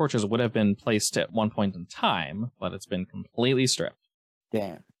sections where torches would have been placed at one point in time, but it's been completely stripped.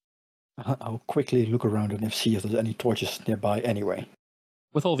 Damn. I'll quickly look around and see if there's any torches nearby anyway.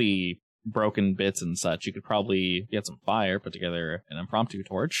 With all the broken bits and such, you could probably get some fire, put together an impromptu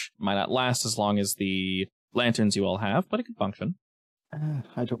torch. Might not last as long as the lanterns you all have, but it could function.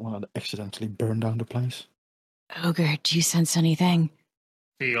 I don't want to accidentally burn down the place. Ogre, do you sense anything?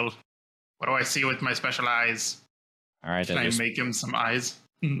 Feel. What do I see with my special eyes? All right, Can I make him some eyes?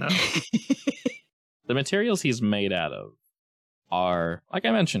 No. The materials he's made out of are, like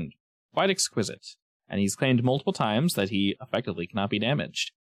I mentioned, quite exquisite, and he's claimed multiple times that he effectively cannot be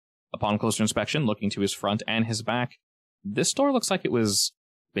damaged. Upon closer inspection, looking to his front and his back, this door looks like it was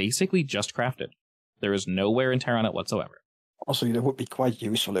basically just crafted. There is no wear and tear on it whatsoever. Also, it would be quite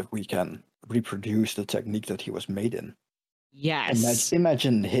useful if we can reproduce the technique that he was made in. Yes.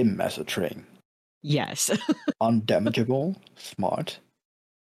 Imagine him as a train. Yes. Undamageable, smart.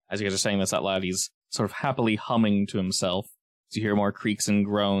 As you guys are saying this out loud, he's sort of happily humming to himself. As you hear more creaks and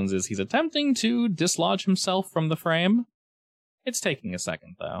groans as he's attempting to dislodge himself from the frame. It's taking a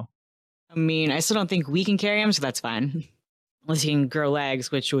second, though. I mean, I still don't think we can carry him, so that's fine. Unless he can grow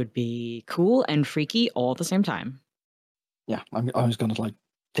legs, which would be cool and freaky all at the same time. Yeah, I was gonna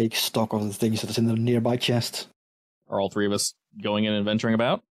take stock of the things that's in the nearby chest. Are all three of us going in and venturing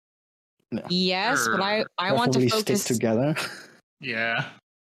about? No. Yes, but I want to focus stick together. Yeah.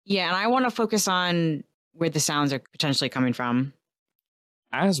 Yeah, and I want to focus on where the sounds are potentially coming from.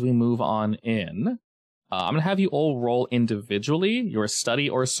 As we move on in, I'm going to have you all roll individually your study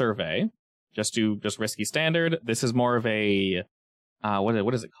or survey. Just risky standard. This is more of a,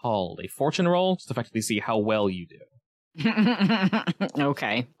 what is it called? A fortune roll, just to effectively see how well you do.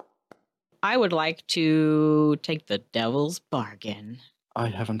 Okay. I would like to take the devil's bargain. I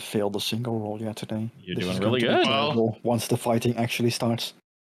haven't failed a single roll yet today. You're This doing is really going to be good. terrible once the fighting actually starts.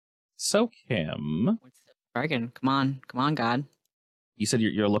 So, Kim, What's the bargain? Come on, God. you said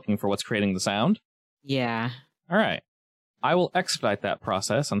you're looking for what's creating the sound? Yeah. All right. I will expedite that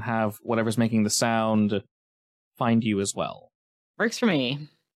process and have whatever's making the sound find you as well. Works for me.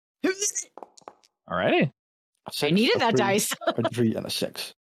 All righty. A I 6, needed a that 3, dice. A 3 and a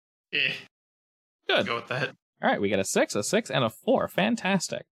 6. Yeah, Good. go with that. All right, we got a 6, and a 4.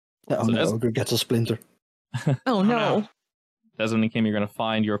 Fantastic. Oh So no, Des- Ogre gets a splinter. Oh, no. Desmond and Kim, you're going to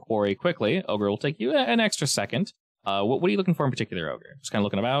find your quarry quickly. Ogre will take you an extra second. What are you looking for in particular, Ogre? Just kind of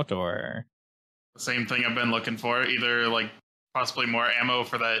looking about, or? The same thing I've been looking for. Either like possibly more ammo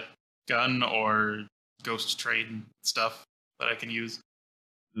for that gun or ghost trade stuff that I can use.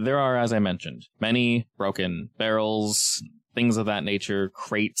 There are, as I mentioned, many broken barrels, things of that nature,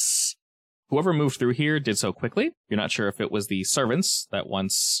 crates. Whoever moved through here did so quickly. You're not sure if it was the servants that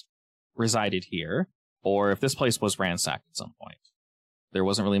once resided here, or if this place was ransacked at some point. There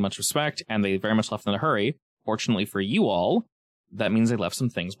wasn't really much respect, and they very much left in a hurry. Fortunately for you all, that means they left some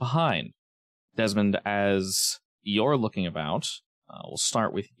things behind. Desmond, as you're looking about, we'll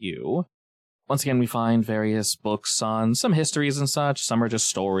start with you. Once again, we find various books on some histories and such. Some are just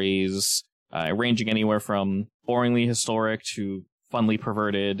stories, ranging anywhere from boringly historic to funly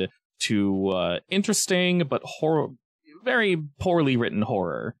perverted to interesting but very poorly written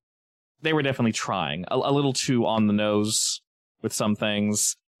horror. They were definitely trying. A little too on the nose with some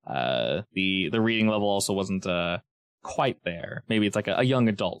things. The reading level also wasn't quite there. Maybe it's like a young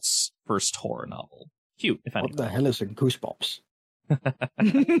adult's first horror novel. Cute, if anything. What the hell is a Goosebumps?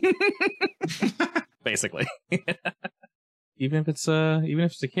 Basically. Even if it's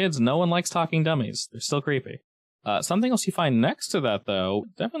the kids, no one likes talking dummies. They're still creepy. Something else you find next to that, though,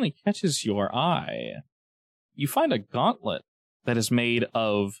 definitely catches your eye. You find a gauntlet that is made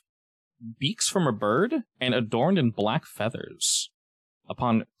of beaks from a bird and adorned in black feathers.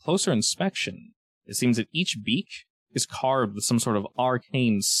 Upon closer inspection, it seems that each beak is carved with some sort of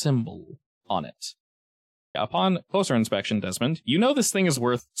arcane symbol on it. Upon closer inspection, Desmond, you know this thing is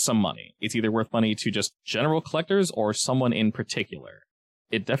worth some money. It's either worth money to just general collectors or someone in particular.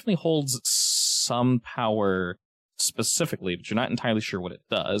 It definitely holds some power specifically, but you're not entirely sure what it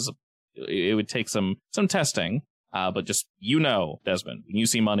does. It would take some testing, but just, Desmond, when you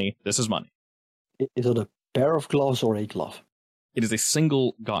see money, this is money. Is it a pair of gloves or a glove? It is a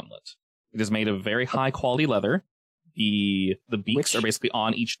single gauntlet. It is made of very high quality leather. The beaks are basically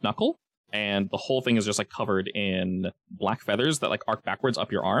on each knuckle, and the whole thing is just like covered in black feathers that like arc backwards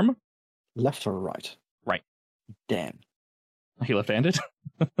up your arm. Left or right? Right. Damn. Are you left-handed?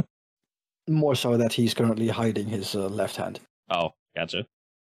 More so that he's currently hiding his left hand. Oh, gotcha.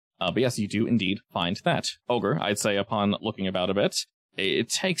 But yes, you do indeed find that. Ogre, I'd say upon looking about a bit, it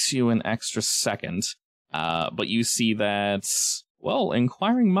takes you an extra second, but you see that, well,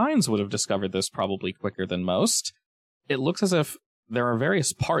 inquiring minds would have discovered this probably quicker than most. It looks as if there are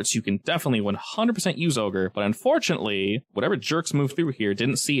various parts you can definitely 100% use, Ogre, but unfortunately, whatever jerks moved through here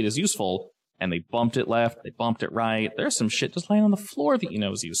didn't see it as useful, and they bumped it left, they bumped it right. There's some shit just laying on the floor that you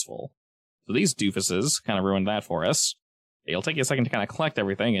know is useful. So these doofuses kind of ruined that for us. It'll take you a second to kind of collect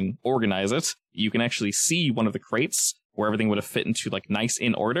everything and organize it. You can actually see one of the crates where everything would have fit into like nice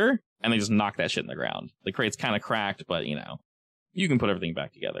in order, and they just knocked that shit in the ground. The crate's kind of cracked, but you can put everything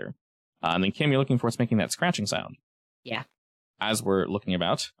back together. And then Kim, you're looking for what's making that scratching sound. Yeah. As we're looking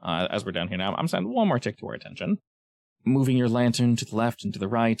about, as we're down here now, I'm sending one more tick to our attention. Moving your lantern to the left and to the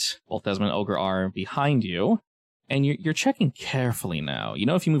right, both Desmond and Ogre are behind you, and you're checking carefully now.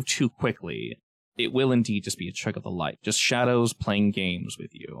 If you move too quickly, it will indeed just be a trick of the light, just shadows playing games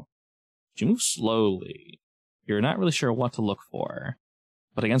with you. If you move slowly, you're not really sure what to look for,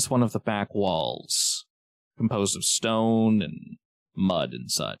 but against one of the back walls, composed of stone and mud and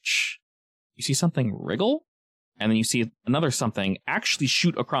such, you see something wriggle, and then you see another something actually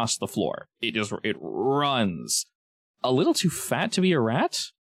shoot across the floor. It runs. A little too fat to be a rat,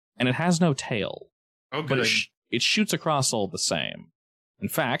 and it has no tail. Oh, But good. it shoots across all the same. In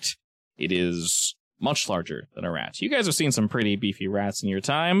fact, it is much larger than a rat. You guys have seen some pretty beefy rats in your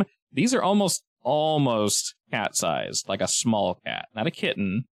time. These are almost cat-sized, like a small cat. Not a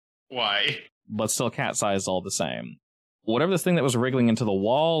kitten, Why? but still cat-sized all the same. Whatever this thing that was wriggling into the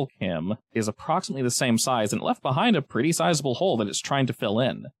wall, Kim, is approximately the same size, and it left behind a pretty sizable hole that it's trying to fill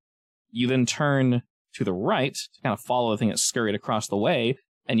in. You then turn to the right to kind of follow the thing that scurried across the way,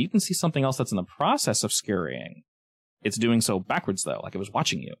 and you can see something else that's in the process of scurrying. It's doing so backwards, though, like it was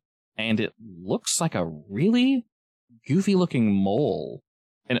watching you. And it looks like a really goofy-looking mole.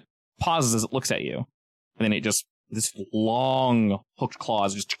 And it pauses as it looks at you. And then it just, this long hooked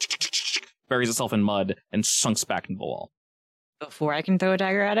claws just buries itself in mud and sunks back into the wall. Before I can throw a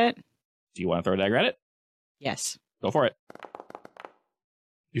dagger at it? Do you want to throw a dagger at it? Yes. Go for it.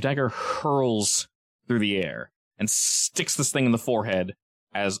 Your dagger hurls through the air and sticks this thing in the forehead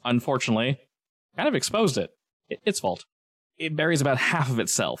as, unfortunately, kind of exposed it. Its fault. It buries about half of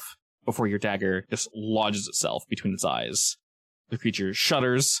itself before your dagger just lodges itself between its eyes. The creature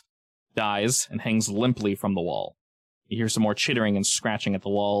shudders, dies, and hangs limply from the wall. You hear some more chittering and scratching at the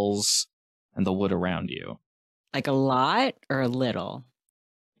walls and the wood around you. Like a lot or a little?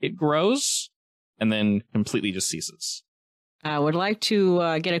 It grows and then completely just ceases. I would like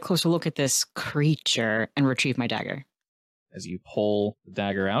to get a closer look at this creature and retrieve my dagger. As you pull the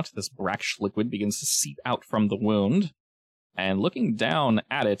dagger out, this brackish liquid begins to seep out from the wound. And looking down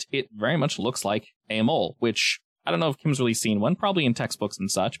at it, it very much looks like a mole, which I don't know if Kim's really seen one, probably in textbooks and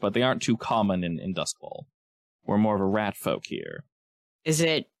such, but they aren't too common in Dusk Bowl. We're more of a rat folk here. Is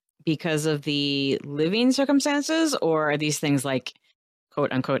it because of the living circumstances, or are these things like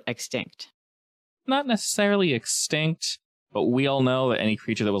quote-unquote extinct? Not necessarily extinct, but we all know that any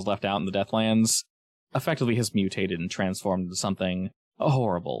creature that was left out in the Deathlands effectively has mutated and transformed into something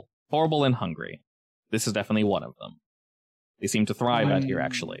horrible. Horrible and hungry. This is definitely one of them. They seem to thrive out here,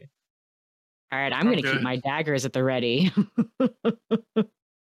 actually. All right, I'm going to keep my daggers at the ready.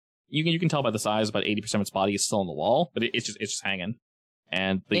 You can tell by the size, about 80% of its body is still on the wall, but it's just hanging.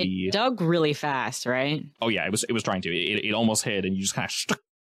 And it dug really fast, right? Oh yeah, it was trying to. It almost hit, and you just kind of stuck,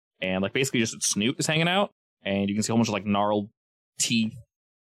 and like basically just its snoot is hanging out, and you can see a whole bunch of like gnarled teeth.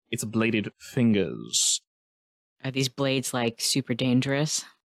 Its bladed fingers. Are these blades like super dangerous?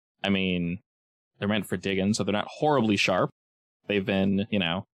 I mean, they're meant for digging, so they're not horribly sharp. They've been,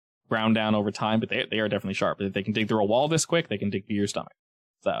 ground down over time, but they are definitely sharp. If they can dig through a wall this quick, they can dig through your stomach.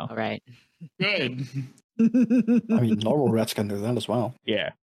 So, all right. Good. I mean, normal rats can do that as well. Yeah.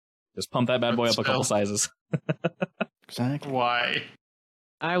 Just pump that bad boy up a couple sizes. Exactly. Why?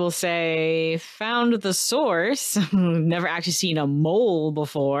 I will say, found the source. Never actually seen a mole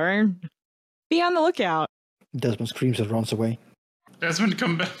before. Be on the lookout. Desmond screams and runs away. Desmond,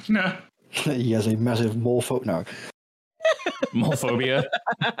 come back now. He has a massive mole phobia. Molephobia?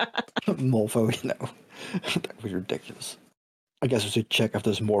 Mole phobia, no. That would be ridiculous. I guess we should check if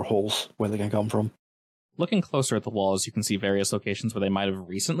there's more holes where they can come from. Looking closer at the walls, you can see various locations where they might have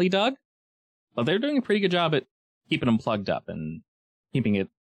recently dug. But they're doing a pretty good job at keeping them plugged up and keeping it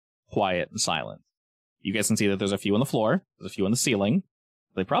quiet and silent. You guys can see that there's a few on the floor, there's a few on the ceiling.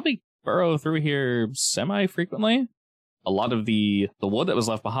 They probably burrow through here semi-frequently. A lot of the wood that was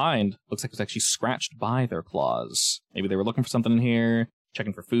left behind looks like it was actually scratched by their claws. Maybe they were looking for something in here,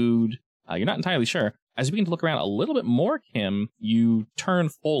 checking for food. You're not entirely sure. As you begin to look around a little bit more, Kim, you turn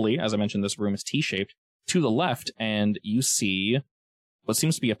fully, as I mentioned, this room is T-shaped, to the left, and you see what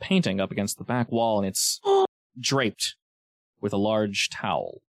seems to be a painting up against the back wall, and it's draped with a large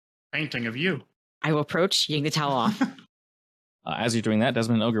towel. Painting of you. I will approach, yank the towel off. As you're doing that,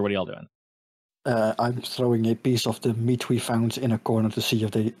 Desmond and Ogre, what are y'all doing? I'm throwing a piece of the meat we found in a corner to see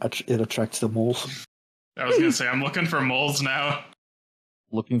if it attracts the moles. I was going to say, I'm looking for moles now.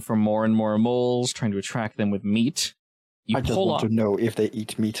 Looking for more and more moles, trying to attract them with meat. I just want to know if they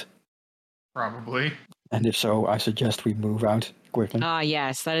eat meat. Probably. And if so, I suggest we move out quickly.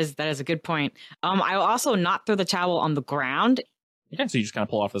 Yes, that is a good point. I will also not throw the towel on the ground. Okay, so you just kind of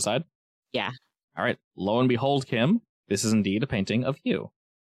pull off the side? Yeah. All right, lo and behold, Kim, this is indeed a painting of you.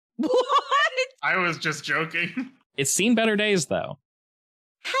 What? I was just joking. It's seen better days, though.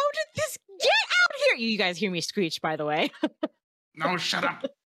 How did this get out here? You guys hear me screech, by the way. No, shut up.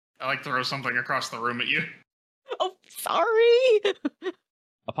 I throw something across the room at you. Oh, sorry.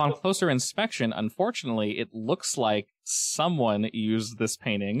 Upon closer inspection, unfortunately, it looks like someone used this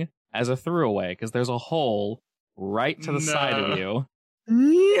painting as a throwaway, because there's a hole right to the side of you.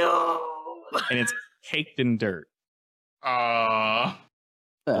 No. And it's caked in dirt.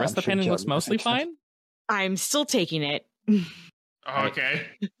 The rest of the painting looks mostly fine. I'm still taking it. Okay.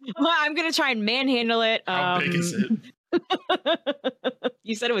 I'm going to try and manhandle it. How big is it?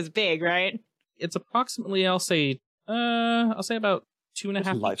 You said it was big, right? It's approximately, I'll say about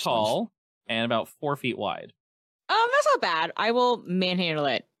 2.5 feet tall and about 4 feet wide. That's not bad. I will manhandle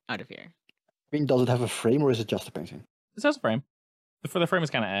it out of here. I mean, does it have a frame or is it just a painting? It has a frame. The frame is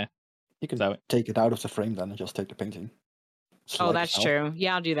kind of You can take it out of the frame then and just take the painting. Oh, that's true.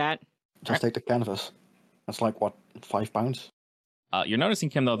 Yeah, I'll do that. Just take the canvas. That's like, what, 5 pounds? You're noticing,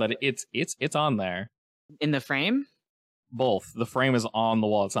 Kim, though, that it's on there. In the frame? Both. The frame is on the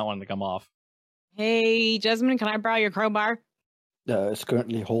wall. It's not wanting to come off. Hey, Jasmine, can I borrow your crowbar? It's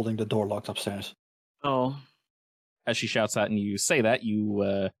currently holding the door locked upstairs. Oh. As she shouts that and you say that,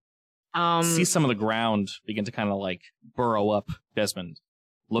 you see some of the ground begin to kind of like burrow up. Desmond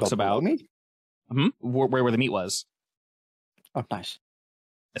looks about. Me? Where the meat was. Oh, nice.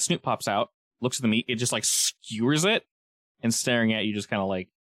 A snoot pops out, looks at the meat, it just like skewers it, and staring at you just kind of like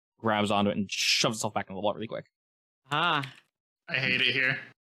grabs onto it and shoves itself back into the wall really quick. I hate it here.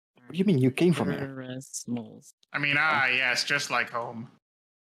 What do you mean you came from here? I mean, yes, just like home.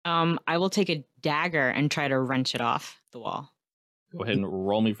 I will take a dagger and try to wrench it off the wall. Go ahead and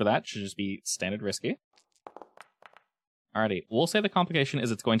roll me for that. Should just be standard risky. Alrighty, we'll say the complication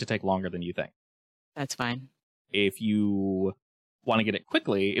is it's going to take longer than you think. That's fine. If you want to get it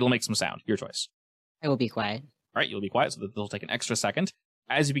quickly, it'll make some sound. Your choice. I will be quiet. All right, you'll be quiet, so that it'll take an extra second.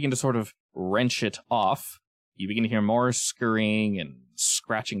 As you begin to sort of wrench it off, you begin to hear more scurrying and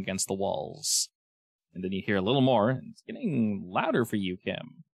scratching against the walls. And then you hear a little more, and it's getting louder for you,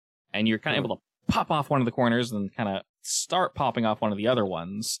 Kim. And you're kind of able to pop off one of the corners and kind of start popping off one of the other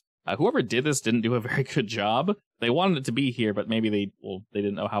ones. Whoever did this didn't do a very good job. They wanted it to be here, but maybe they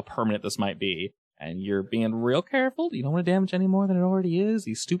didn't know how permanent this might be. And you're being real careful. You don't want to damage any more than it already is.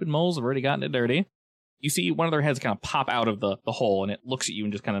 These stupid moles have already gotten it dirty. You see one of their heads kind of pop out of the hole, and it looks at you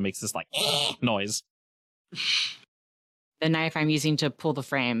and just kind of makes this like noise. The knife I'm using to pull the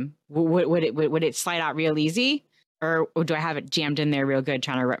frame, would it slide out real easy? Or do I have it jammed in there real good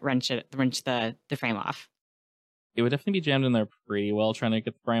trying to wrench the frame off? It would definitely be jammed in there pretty well trying to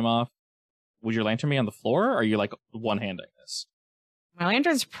get the frame off. Would your lantern be on the floor, or are you like one-handing this? My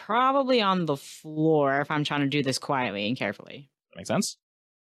lantern's probably on the floor if I'm trying to do this quietly and carefully. That makes sense?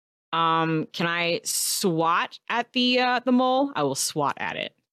 Can I swat at the mole? I will swat at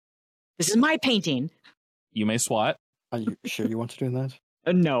it. This is my painting. You may swat. Are you sure you want to do that?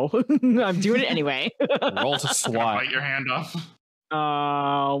 No, I'm doing it anyway. Roll to swat. Bite your hand off.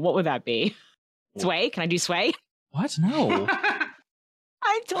 What would that be? Sway? Can I do sway? What? No.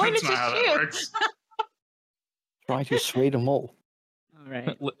 I'm telling it That's not how to that shoot. works. Try to sway the mole. All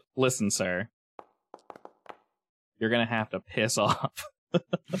right. Listen, sir. You're going to have to piss off.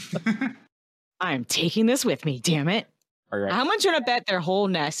 I'm taking this with me, damn it. Are you, How much would I bet their whole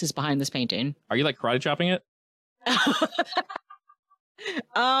nest is behind this painting? are you like karate chopping it?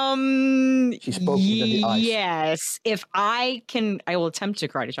 She spoke me in the eyes. Yes. If I can, I will attempt to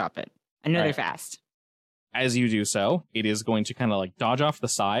karate chop it. I know they're Right. fast. As you do so, it is going to kind of like dodge off the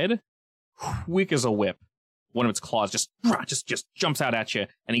side, quick as a whip. One of its claws just jumps out at you,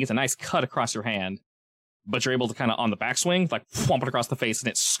 and it gets a nice cut across your hand. But you're able to kind of, on the backswing, like thwomp it across the face, and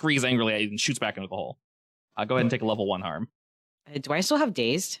it screams angrily at you and shoots back into the hole. Go ahead and take a level 1 harm. Do I still have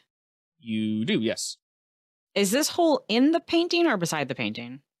dazed? You do, yes. Is this hole in the painting or beside the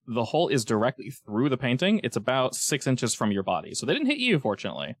painting? The hole is directly through the painting. It's about 6 inches from your body, so they didn't hit you,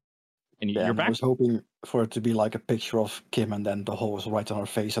 fortunately. And Yeah, you're and I back. was hoping for it to be like a picture of Kim, and then the hole was right on her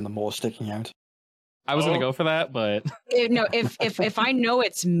face and the mole sticking out. I was going Oh. to go for that, but No, if I know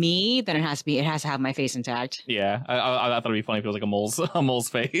it's me, then it has to have my face intact. yeah, I thought it'd be funny if it was like a mole's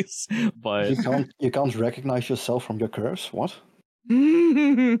face. But You can't recognize yourself from your curves. What?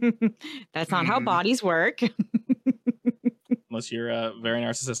 That's not how bodies work. unless you're very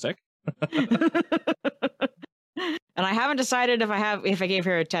narcissistic. And I haven't decided if I gave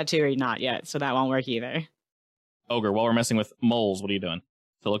her a tattoo or not yet, so that won't work either. Ogre, while we're messing with moles, what are you doing?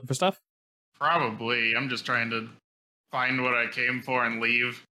 Still looking for stuff? Probably. I'm just trying to find what I came for and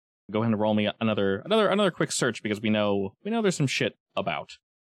leave. Go ahead and roll me another quick search because we know there's some shit about.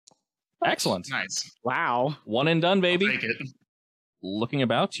 Excellent. Nice. Wow. One and done, baby. I'll take it. Looking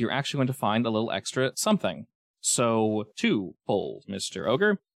about, you're actually going to find a little extra something. So, 2-fold, Mr.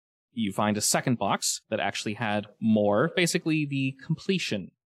 Ogre. You find a second box that actually had more, basically the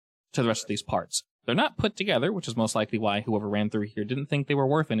completion to the rest of these parts. They're not put together, which is most likely why whoever ran through here didn't think they were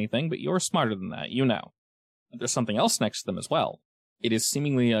worth anything, but you're smarter than that, you know. There's something else next to them as well. It is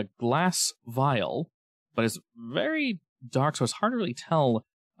seemingly a glass vial, but it's very dark, so it's hard to really tell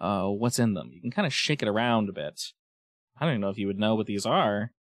what's in them. You can kind of shake it around a bit. I don't even know if you would know what these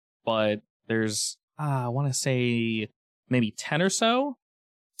are, but there's, I want to say, maybe 10 or so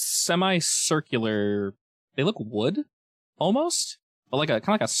semi-circular, they look wood, almost, but like kind of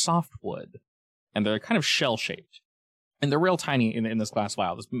like a soft wood, and they're kind of shell-shaped. And they're real tiny in this glass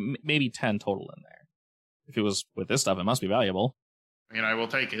vial. There's maybe 10 total in there. If it was with this stuff, it must be valuable. I mean, I will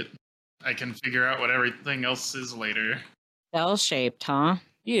take it. I can figure out what everything else is later. Bell-shaped, huh?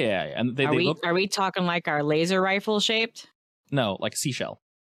 Yeah, and they look... Are we talking like our laser rifle shaped? No, like a seashell.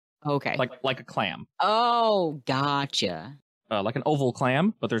 Okay. Like a clam. Oh, gotcha. like an oval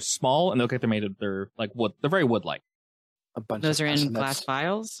clam, but they're small and they look like they're like wood. They're very wood-like. A bunch Those of are in castanets. glass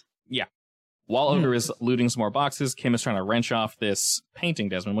vials? Yeah. While Ogre is looting some more boxes, Kim is trying to wrench off this painting.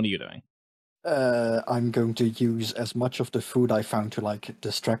 Desmond, what are you doing? I'm going to use as much of the food I found to like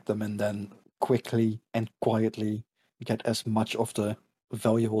distract them, and then quickly and quietly get as much of the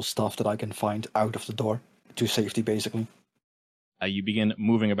valuable stuff that I can find out of the door to safety, basically. You begin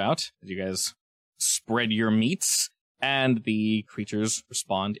moving about as you guys spread your meats, and the creatures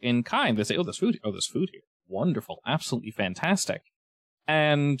respond in kind. They say, "Oh, there's food. Oh, there's food here. Wonderful, absolutely fantastic."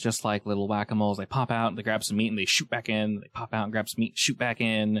 And just like little whack-a-moles, they pop out and they grab some meat and they shoot back in. They pop out and grab some meat, shoot back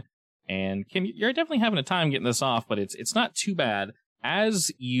in. And Kim, you're definitely having a time getting this off, but it's not too bad.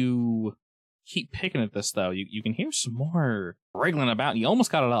 As you keep picking at this, though, you can hear some more wriggling about. And you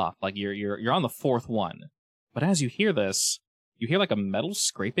almost got it off, like you're on the fourth one. But as you hear this, you hear like a metal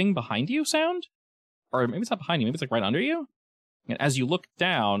scraping behind you sound, or maybe it's not behind you, maybe it's like right under you. And as you look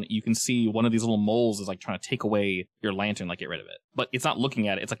down, you can see one of these little moles is like trying to take away your lantern, like get rid of it. But it's not looking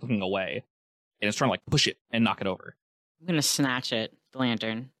at it; it's like looking away, and it's trying to like push it and knock it over. I'm gonna snatch it, the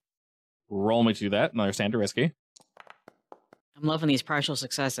lantern. Roll me to do that. Another standard risky. I'm loving these partial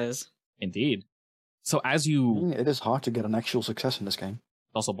successes. Indeed. So as I you, mean, it is hard to get an actual success in this game.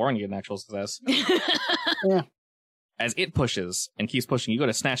 it's also boring to get an actual success. Yeah. As it pushes and keeps pushing, you go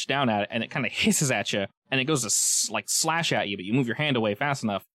to snatch down at it, and it kind of hisses at you, and it goes to like slash at you, but you move your hand away fast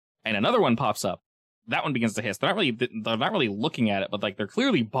enough, and another one pops up. That one begins to hiss. They're not really looking at it, but like they're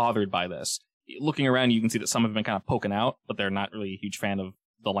clearly bothered by this. Looking around, you can see that some have been kind of poking out, but they're not really a huge fan of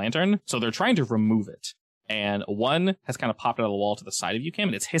the lantern, so they're trying to remove it. And one has kind of popped out of the wall to the side of you, Kim,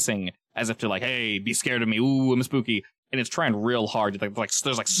 and it's hissing as if to like, "Hey, be scared of me. Ooh, I'm spooky." And it's trying real hard. Like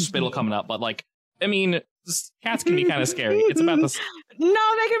there's like spittle coming up, but like, I mean, cats can be kind of scary. It's about this. No,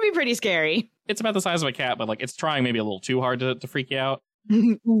 that can be pretty scary. It's about the size of a cat, but like it's trying maybe a little too hard to freak you out.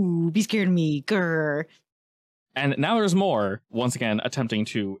 Ooh, be scared of me, grr. And now there's more, once again, attempting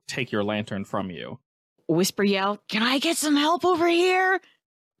to take your lantern from you. Whisper yell, "Can I get some help over here?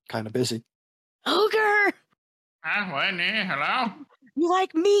 Kind of busy. Ogre, What? Hello? you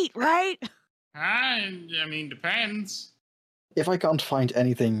like meat, right?" I mean, depends. If I can't find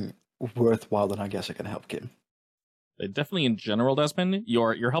anything worthwhile, then I guess I can help Kim. Definitely in general, Desmond,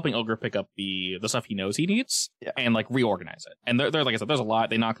 you're helping Ogre pick up the stuff he knows he needs, Yeah. and like reorganize it. And they're like I said, there's a lot.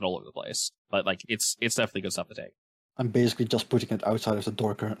 They knock it all over the place, but like it's definitely good stuff to take. I'm basically just putting it outside of the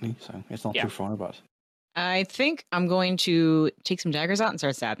door currently, so it's not Yeah. too far, but... I think I'm going to take some daggers out and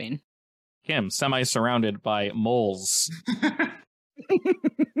start stabbing. Kim, semi-surrounded by moles.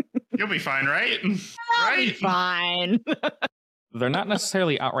 You'll be fine, right? I'll be Right? fine. They're not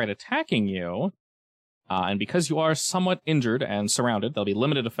necessarily outright attacking you, and because you are somewhat injured and surrounded, they'll be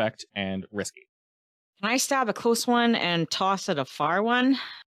limited effect and risky. Can I stab a close one and toss at a far one?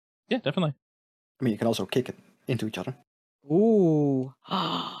 Yeah, definitely. I mean, you can also kick it into each other. Ooh.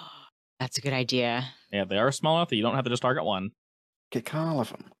 That's a good idea. Yeah, they are small enough that you don't have to just target one. Kick all of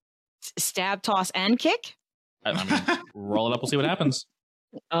them. Stab, toss, and kick? I mean, roll it up, we'll see what happens.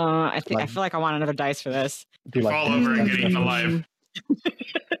 I feel like I want another dice for this. Do You like fall over and get eaten that. alive.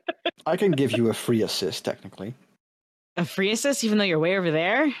 I can give you a free assist, technically. A free assist, even though you're way over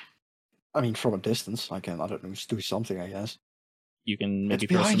there? I mean, from a distance, I don't know, do something, I guess. You can maybe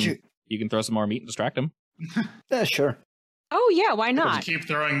It's throw behind some. You can throw some more meat and distract him. Yeah, sure. Oh, yeah, why not? Keep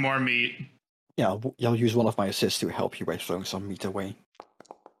throwing more meat. Yeah, I'll use one of my assists to help you by throwing some meat away.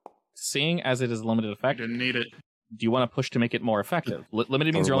 Seeing as it is a limited I effect, didn't need it. do you want to push to make it more effective?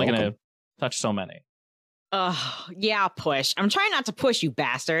 Limited means You're you're only going to welcome. touch so many. Yeah, push. I'm trying not to push, you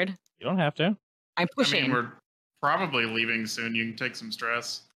bastard. You don't have to. I'm pushing. I mean, we're probably leaving soon. You can take some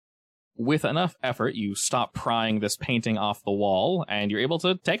stress. With enough effort, you stop prying this painting off the wall, and you're able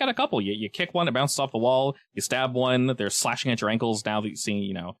to take out a couple. You kick one, it bounces off the wall. You stab one, they're slashing at your ankles. Now that you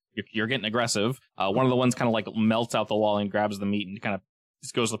see, you're getting aggressive. One of the ones kind of like melts out the wall and grabs the meat and kind of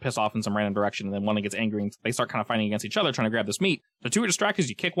just goes to piss off in some random direction. And then one gets angry and they start kind of fighting against each other, trying to grab this meat. The two are distracted.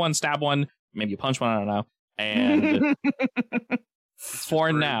 You kick one, stab one, maybe you punch one, I don't know. And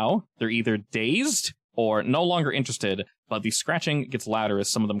for now, they're either dazed or no longer interested, but the scratching gets louder as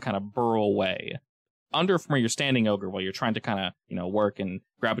some of them kind of burrow away. Under from where you're standing, Ogre, while you're trying to kind of, work and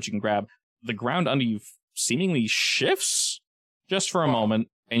grab what you can grab, the ground under you seemingly shifts just for a moment,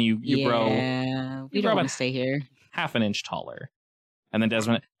 and you grow we don't want to stay here. half an inch taller. And then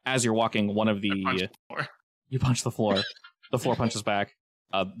Desmond, as you're walking, one of the... You punch the floor. The floor punches back.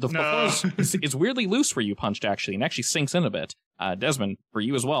 The floor is weirdly loose where you punched, actually, and actually sinks in a bit. Desmond, for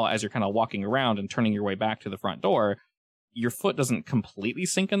you as well, as you're kind of walking around and turning your way back to the front door, your foot doesn't completely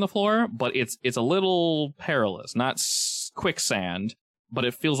sink in the floor, but it's a little perilous. Not quicksand, but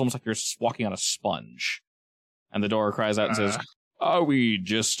it feels almost like you're walking on a sponge. And the door cries out and says, "Are we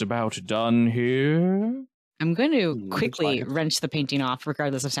just about done here?" I'm going to Looks quickly like it. wrench the painting off,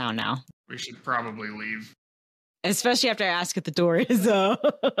 regardless of sound now. We should probably leave. Especially after I ask if the door is.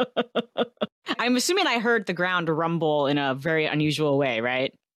 I'm assuming I heard the ground rumble in a very unusual way,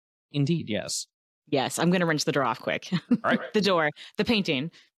 right? Indeed, yes. Yes, I'm going to wrench the door off quick. All right. The door, the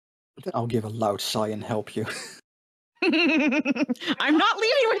painting. I'll give a loud sigh and help you. I'm not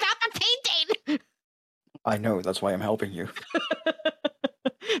leaving without the painting. I know, that's why I'm helping you.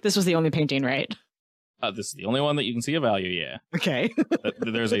 This was the only painting, right? This is the only one that you can see a value, yeah. Okay.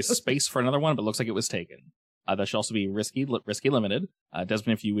 There's a space for another one, but it looks like it was taken. That should also be risky limited.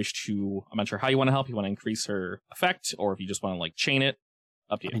 Desmond, if you wish to, I'm not sure how you want to help. You want to increase her effect, or if you just want to like chain it,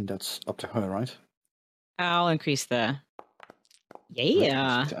 up to I you. mean, that's up to her, right? I'll increase the.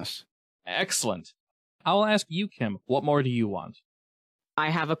 Yeah. Success. Excellent. I'll ask you, Kim, what more do you want? I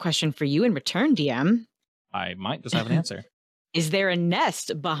have a question for you in return, DM. I might just have an answer. Is there a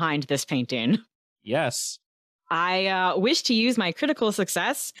nest behind this painting? Yes. I wish to use my critical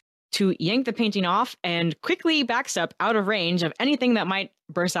success to yank the painting off and quickly backstep out of range of anything that might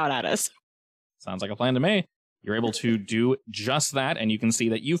burst out at us. Sounds like a plan to me. You're able to do just that, and you can see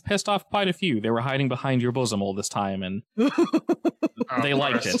that you've pissed off quite a few. They were hiding behind your bosom all this time, and they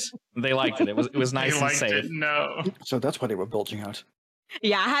liked it. They liked it. It was nice They and liked safe. it. No. So that's why they were bulging out.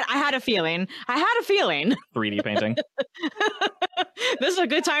 Yeah, I had a feeling. 3D painting. This is a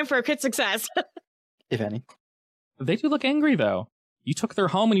good time for a crit success. If any. They do look angry, though. You took their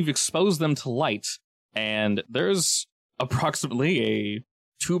home and you've exposed them to light, and there's approximately a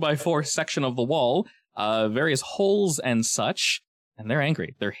 2x4 section of the wall, various holes and such, and they're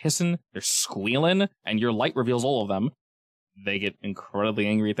angry. They're hissing, they're squealing, and your light reveals all of them. They get incredibly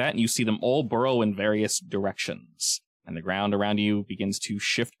angry at that, and you see them all burrow in various directions. And the ground around you begins to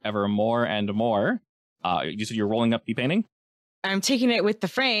shift ever more and more. You said you're rolling up the painting? I'm taking it with the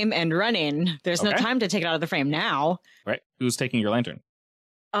frame and running. There's no Okay. time to take it out of the frame now. Right. Who's taking your lantern?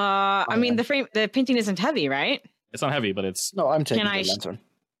 I mean, the painting isn't heavy, right? It's not heavy, but it's... No, I'm taking Can I the lantern.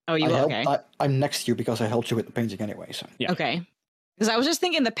 Oh, you will? Okay. I'm next to you because I helped you with the painting anyway, so. Yeah. Okay. Because I was just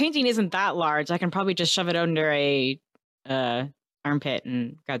thinking the painting isn't that large. I can probably just shove it under a armpit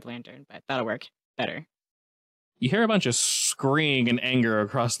and grab the lantern, but that'll work better. You hear a bunch of screaming and anger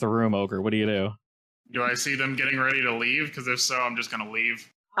across the room, Ogre. What do you do? Do I see them getting ready to leave? Because if so, I'm just going to leave.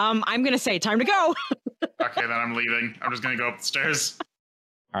 I'm gonna say time to go. Okay, then I'm leaving. I'm just going to go up the stairs.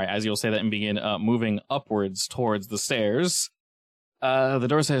 All right, as you'll say that and begin moving upwards towards the stairs, the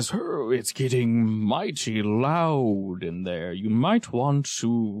door says, "Oh, it's getting mighty loud in there. You might want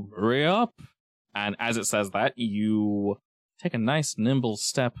to hurry up." And as it says that, you take a nice nimble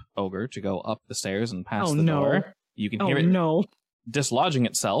step, Ogre, to go up the stairs and past the door. You can hear it dislodging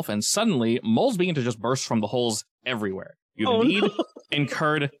itself, and suddenly moles begin to just burst from the holes everywhere. You've indeed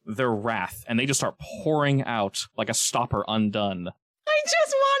incurred their wrath, and they just start pouring out like a stopper undone. I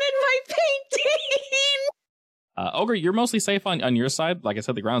just wanted my painting. Ogre, you're mostly safe on your side. Like I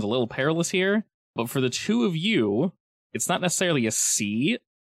said, the ground's a little perilous here, but for the two of you, it's not necessarily a sea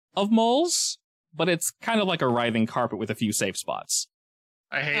of moles, but it's kind of like a writhing carpet with a few safe spots.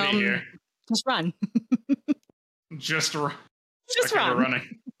 I hate it here. Just run. Just Just okay, run. We're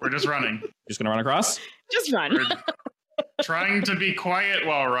running. We're just running. Just gonna run across? Just run. We're trying to be quiet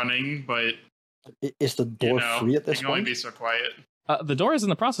while running, but Is the door free at it this can only point? be so quiet. The door is in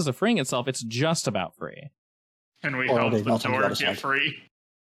the process of freeing itself. It's just about free. Can we Or are help they the not on the door other get side? free?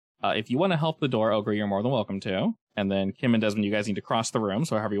 If you want to help the door, Ogre, you're more than welcome to. And then Kim and Desmond, you guys need to cross the room,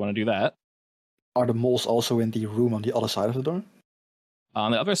 so however you want to do that. Are the moles also in the room on the other side of the door?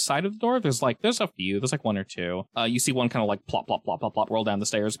 On the other side of the door, there's a few. There's like one or two. You see one kind of like plop, plop, plop, plop, plop, roll down the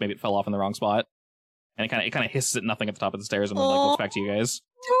stairs. Maybe it fell off in the wrong spot. And it kind of hisses at nothing at the top of the stairs and then like looks back to you guys.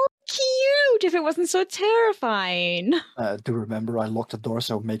 So cute. If it wasn't so terrifying. Do remember I locked the door,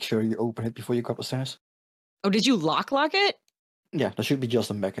 so make sure you open it before you go up the stairs. Oh, did you lock it? Yeah, there should be just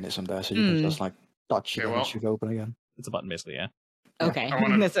a mechanism there, so you can just like touch it Okay, and well- it should open again. It's a button, basically, yeah. Okay. I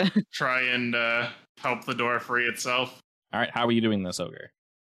wanna- That's a- Try and help the door free itself. All right, how are you doing this, Ogre?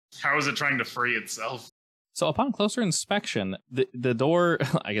 How is it trying to free itself? So upon closer inspection, the door,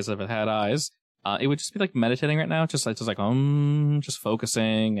 I guess if it had eyes, it would just be like meditating right now, just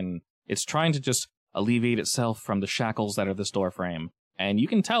focusing, and it's trying to just alleviate itself from the shackles that are this door frame. And you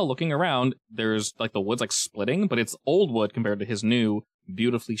can tell looking around, there's like the wood's like splitting, but it's old wood compared to his new,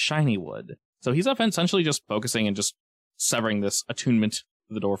 beautifully shiny wood. So he's essentially just focusing and just severing this attunement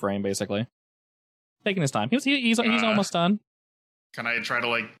to the door frame, basically. Taking his time. He's almost done. Can I try to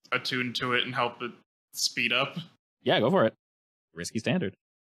like attune to it and help it speed up? Yeah, go for it. Risky standard.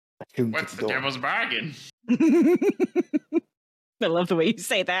 What's the devil's bargain? I love the way you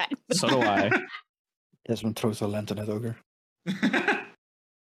say that. So do I. Desmond throws a lantern at Ogre.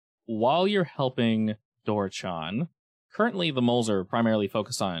 While you're helping Dorchan, currently the moles are primarily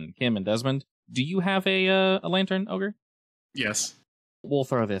focused on Kim and Desmond. Do you have a lantern, Ogre? Yes. We'll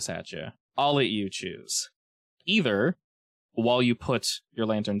throw this at you. I'll let you choose. Either, while you put your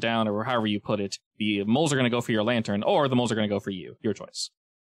lantern down, or however you put it, the moles are going to go for your lantern, or the moles are going to go for you. Your choice.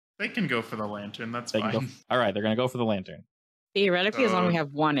 They can go for the lantern. That's They can fine. All right, they're going to go for the lantern. Theoretically, as long as we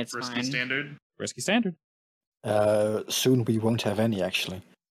have one, it's Risky fine. standard. Risky standard. Soon we won't have any, actually.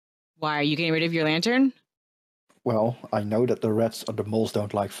 Why, are you getting rid of your lantern? Well, I know that the rats or the moles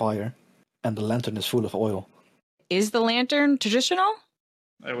don't like fire, and the lantern is full of oil. Is the lantern traditional?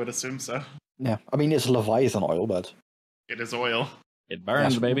 I would assume so. Yeah, I mean it's Leviathan oil, but It is oil. It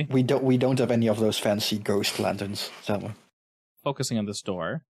burns, yes, baby. We don't have any of those fancy ghost lanterns, sadly. Focusing on this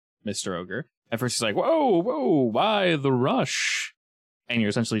door, Mr. Ogre. At first he's like, whoa, why the rush? And you're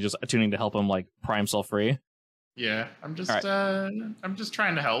essentially just attuning to help him, like, pry himself free. Yeah, I'm just All I'm just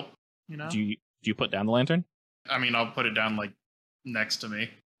trying to help, you know? Do you put down the lantern? I mean, I'll put it down, like, next to me.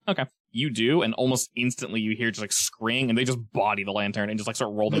 Okay. You do, and almost instantly you hear just, like, screaming, and they just body the lantern and just, like,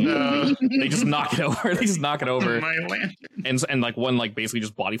 start rolling. No. They just knock it over. They just knock it over. My lantern. And like, one, like, basically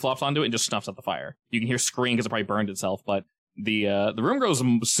just body flops onto it and just snuffs out the fire. You can hear scream because it probably burned itself, but the room grows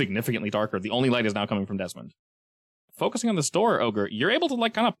significantly darker. The only light is now coming from Desmond. Focusing on this door, Ogre, you're able to,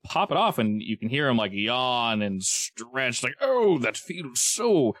 like, kind of pop it off, and you can hear him, like, yawn and stretch, like, oh, that feels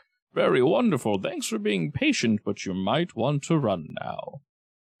so very wonderful. Thanks for being patient, but you might want to run now.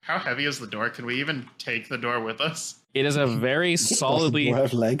 How heavy is the door? Can we even take the door with us? It is a very solidly, Does it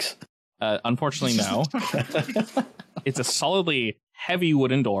have legs? unfortunately, no. It's a solidly heavy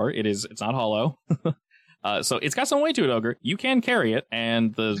wooden door. It's not hollow. So it's got some weight to it, Ogre. You can carry it,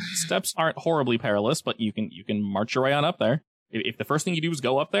 and the steps aren't horribly perilous, but you can march your way on up there. If the first thing you do is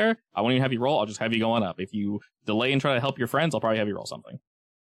go up there, I won't even have you roll. I'll just have you go on up. If you delay and try to help your friends, I'll probably have you roll something.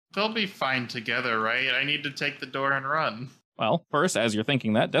 They'll be fine together, right? I need to take the door and run. Well, first, as you're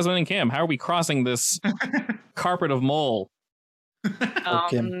thinking that, Desmond and Kim, how are we crossing this carpet of mole?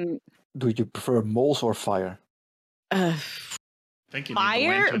 Kim, do you prefer moles or fire? Uh, Think you need the fire,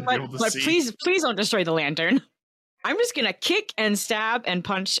 lantern to be able to but see. please don't destroy the lantern. I'm just gonna kick and stab and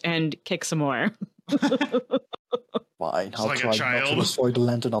punch and kick some more. Fine, Just I'll like a try not to child. destroy the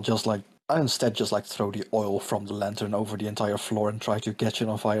lantern. I'll instead just like throw the oil from the lantern over the entire floor and try to catch it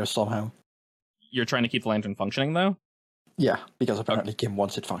on fire somehow. You're trying to keep the lantern functioning, though? Yeah, because apparently Kim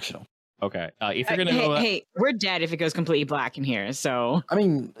wants it functional. Okay. If you're gonna go... Hey, we're dead if it goes completely black in here. So I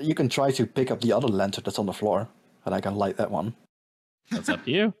mean, you can try to pick up the other lantern that's on the floor, and I can light that one. That's up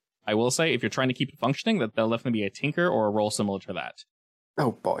to you. I will say, if you're trying to keep it functioning, that there'll definitely be a tinker or a roll similar to that.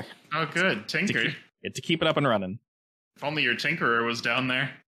 Oh boy. Oh, good. Tinker. To keep it up and running. If only your tinkerer was down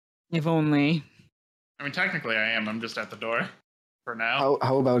there. if only. I mean, technically I am. I'm just at the door for now.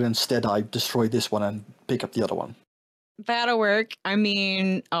 How about instead I destroy this one and pick up the other one? That'll work. I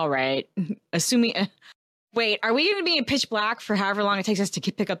mean, all right. Assuming. Wait, are we going to be in pitch black for however long it takes us to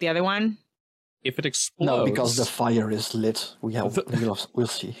pick up the other one? If it explodes... No, because the fire is lit. We'll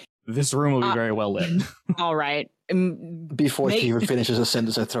see. This room will be very well lit. All right. Before she even finishes a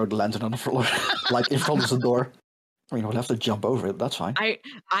sentence, I throw the lantern on the floor, like in front of the door. I mean, we'll have to jump over it. That's fine.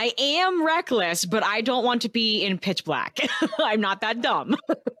 I am reckless, but I don't want to be in pitch black. I'm not that dumb.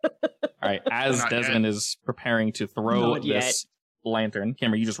 All right, as Not Desmond is preparing to throw Not yet. this lantern,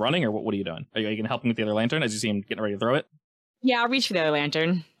 Kim, are you just running, or what are you doing? Are you going to help him with the other lantern as you see him getting ready to throw it? Yeah, I'll reach for the other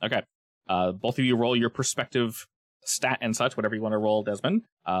lantern. Okay. Both of you roll your perspective stat and such, whatever you want to roll, Desmond.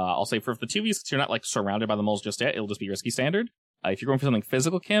 I'll say for the two of you, since you're not like surrounded by the moles just yet, it'll just be risky standard. If you're going for something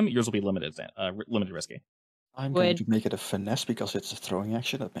physical, Kim, yours will be limited risky. I'm going to make it a finesse because it's a throwing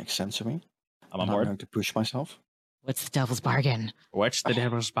action. That makes sense to me. I'm on I'm board. going to push myself. What's the devil's bargain? What's the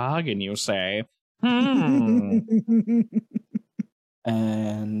devil's bargain, you say?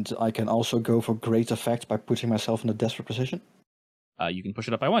 And I can also go for great effect by putting myself in a desperate position. You can push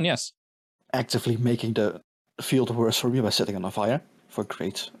it up by one, yes. Actively making the field worse for me by setting it on fire for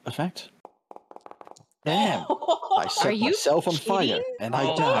great effect. Damn! I set Are you myself on fire kidding? and I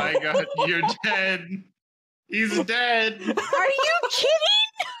Oh died. my god, you're dead. He's dead. Are you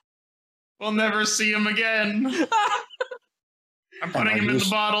kidding? We'll never see him again. I'm putting him in the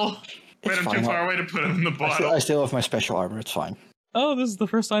bottle. Wait, I'm too fine. far away to put him in the I bottle. still have my special armor. It's fine. Oh, this is the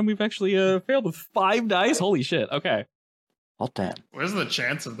first time we've actually failed with 5 dice? Holy shit, okay. Oh damn! Where's the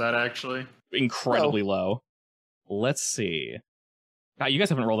chance of that, actually? Incredibly low. Let's see. God, you guys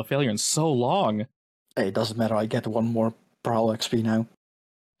haven't rolled a failure in so long. Hey, it doesn't matter. I get 1 more Prowl XP now.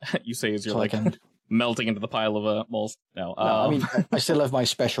 You say as you're So I like can... melting into the pile of moles. No, No, I mean, I still have my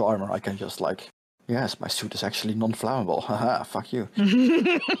special armor. I can just like, yes, my suit is actually non-flammable. Haha, fuck you.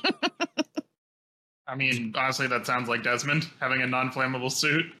 I mean, honestly, that sounds like Desmond having a non-flammable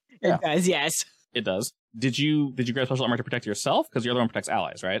suit. Yeah. It does, yes. it does. Did you grab special armor to protect yourself? Because your other one protects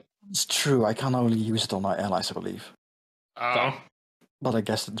allies, right? It's true. I can only use it on my allies, I believe. Oh, But I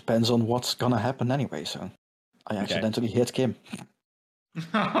guess it depends on what's gonna happen anyway. So I accidentally hit Kim.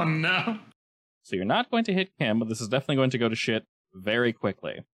 oh no. So you're not going to hit Kim, but this is definitely going to go to shit very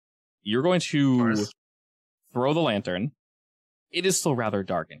quickly. You're going Of to course. throw the lantern. It is still rather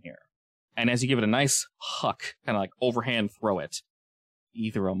dark in here. And as you give it a nice huck, kind of like overhand throw it,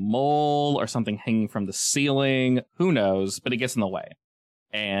 either a mole or something hanging from the ceiling, who knows, but it gets in the way.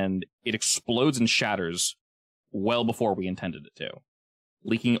 And it explodes and shatters well before we intended it to.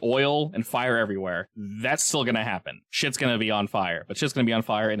 Leaking oil and fire everywhere. That's still going to happen. Shit's going to be on fire, but shit's going to be on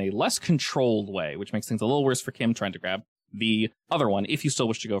fire in a less controlled way, which makes things a little worse for Kim trying to grab the other one, if you still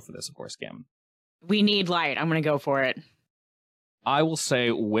wish to go for this, of course, Kim. We need light. I'm going to go for it. I will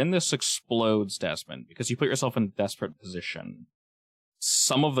say when this explodes, Desmond, because you put yourself in a desperate position,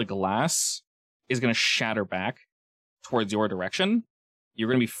 some of the glass is going to shatter back towards your direction. You're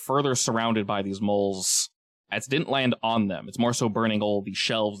going to be further surrounded by these moles. It didn't land on them. It's more so burning all these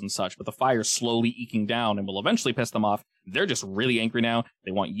shelves and such, but the fire's slowly eking down and will eventually piss them off. They're just really angry now.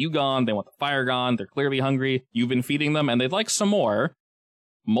 They want you gone. They want the fire gone. They're clearly hungry. You've been feeding them, and they'd like some more.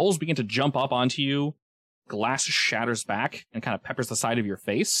 Moles begin to jump up onto you. Glass shatters back and kind of peppers the side of your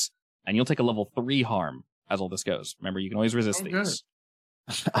face, and you'll take a level 3 harm as all this goes. Remember, you can always resist these.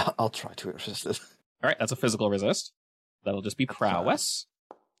 I'll try to resist it. All right, that's a physical resist. That'll just be prowess.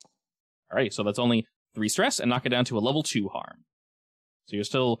 All right, so that's only 3 stress, and knock it down to a level 2 harm. So you're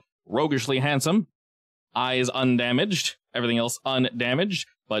still roguishly handsome, eyes undamaged, everything else undamaged,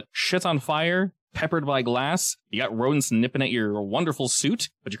 but shit's on fire, peppered by glass. You got rodents nipping at your wonderful suit,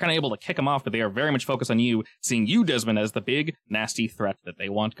 but you're kind of able to kick them off, but they are very much focused on you, seeing you, Desmond, as the big, nasty threat that they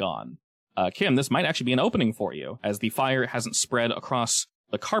want gone. Kim, this might actually be an opening for you, as the fire hasn't spread across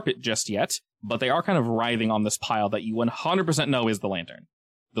the carpet just yet, but they are kind of writhing on this pile that you 100% know is the lantern.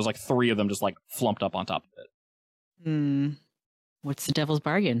 There's like 3 of them just like flumped up on top of it. What's the devil's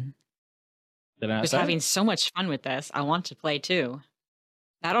bargain? Did I Just say? having so much fun with this. I want to play too.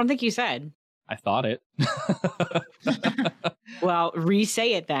 I don't think you said. I thought it. Well,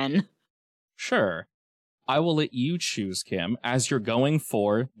 re-say it then. Sure. I will let you choose, Kim, as you're going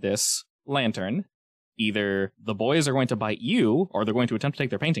for this lantern. Either the boys are going to bite you, or they're going to attempt to take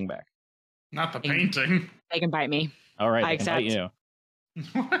their painting back. Not the painting. They can bite me. All right, I they can bite accept. you.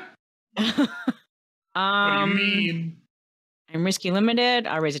 What do you mean? I'm risky limited.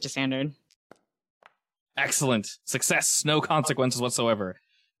 I'll raise it to standard. Excellent. Success. No consequences whatsoever.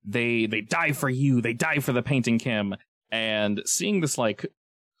 They die for you. They die for the painting, Kim. And seeing this, like,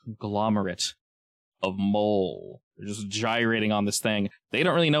 conglomerate of mole, they're just gyrating on this thing. They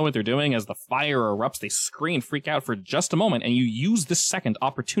don't really know what they're doing. As the fire erupts, they scream, freak out for just a moment, and you use this second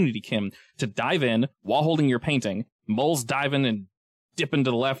opportunity, Kim, to dive in while holding your painting. Moles dive in and dip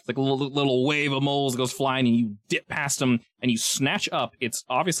into the left, like a little wave of moles goes flying, and you dip past them, and you snatch up. It's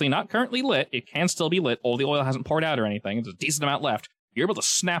obviously not currently lit. It can still be lit. All the oil hasn't poured out or anything. There's a decent amount left. You're able to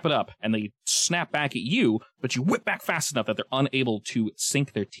snap it up, and they snap back at you, but you whip back fast enough that they're unable to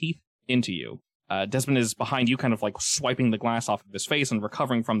sink their teeth into you. Desmond is behind you, kind of like swiping the glass off of his face and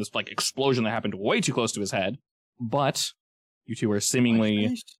recovering from this like explosion that happened way too close to his head. But you two are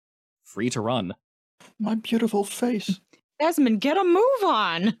seemingly free to run. My beautiful face. Desmond, get a move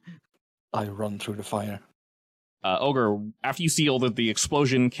on. I run through the fire. Ogre, after you see all the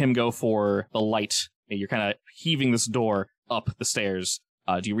explosion, Kim, go for the light. You're kind of heaving this door up the stairs.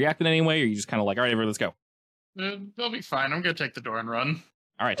 Do you react in any way, or are you just kind of like, all right, everybody, let's go? They'll be fine. I'm gonna take the door and run.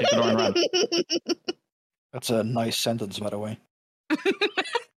 All right, take the door and run. That's a nice sentence, by the way.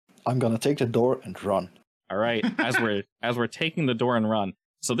 I'm gonna take the door and run. All right, as we're taking the door and run.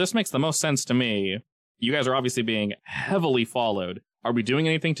 So this makes the most sense to me. You guys are obviously being heavily followed. Are we doing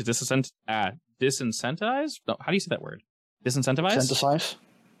anything to disincentivize? No, how do you say that word? Disincentivize? Synthesize?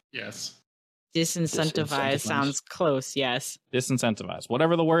 Yes. Disincentivize sounds close, yes. Disincentivize.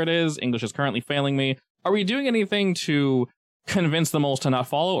 Whatever the word is, English is currently failing me. Are we doing anything to convince the moles to not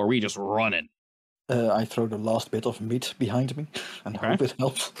follow, or are we just running? I throw the last bit of meat behind me and hope it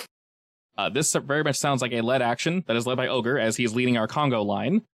helps. This very much sounds like a led action that is led by Ogre as he is leading our Congo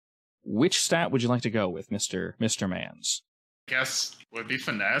line. Which stat would you like to go with, Mr. Mans? Guess would be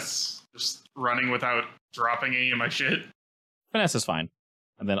finesse. Just running without dropping any of my shit. Finesse is fine.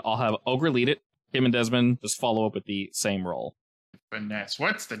 And then I'll have Ogre lead it, Kim and Desmond just follow up with the same roll. Finesse.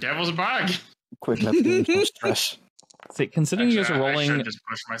 What's the devil's bug? Quick, let's do some stress. See, considering you guys are I rolling, should just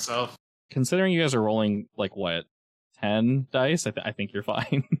push myself. considering you guys are rolling like what, 10 dice, I think you're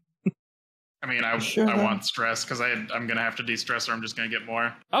fine. I mean, I want stress because I'm gonna have to de-stress or I'm just gonna get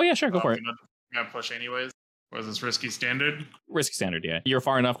more. Oh yeah, sure, go for it. I'm gonna push anyways. Was this risky standard? Risky standard, yeah. You're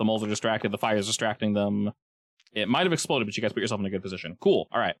far enough. The moles are distracted. The fire's distracting them. It might have exploded, but you guys put yourself in a good position. Cool.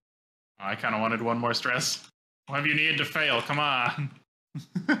 All right. I kind of wanted one more stress. What have you needed to fail? Come on.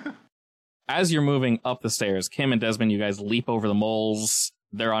 As you're moving up the stairs, Kim and Desmond, you guys leap over the moles.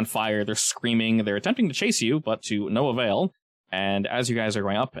 They're on fire. They're screaming. They're attempting to chase you, but to no avail. And as you guys are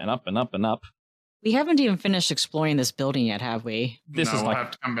going up and up and up and up, We haven't even finished exploring this building yet, have we? we'll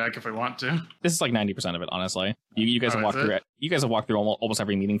have to come back if we want to. This is like 90% of it, honestly. You guys have Oh, walked is through it. You guys have walked through almost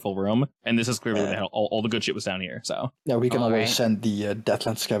every meaningful room, and this is clearly all the good shit was down here. So Yeah, we can All always right. send the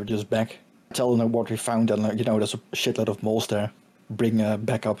Deathland scavengers back. Tell them what we found, and there's a shitload of moles there. Bring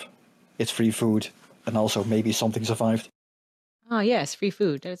backup. It's free food, and also maybe something survived. Oh, yes, free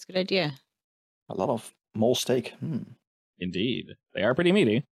food. That's a good idea. A lot of mole steak. indeed, they are pretty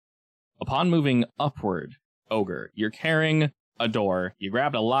meaty. Upon moving upward, Ogre, you're carrying a door. You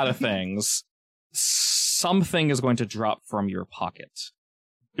grabbed a lot of things. Something is going to drop from your pocket.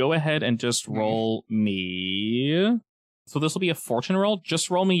 Go ahead and just roll me. So this will be a fortune roll. Just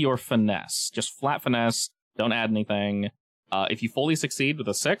roll me your finesse. Just flat finesse. Don't add anything. If you fully succeed with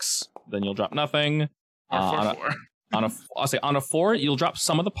a 6, then you'll drop nothing. Or 4. On a 4, you'll drop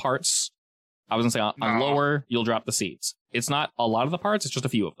some of the parts. I was gonna say on lower, you'll drop the seeds. It's not a lot of the parts. It's just a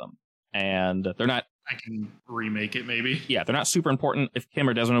few of them, and they're not. I can remake it, maybe. Yeah, they're not super important. If Kim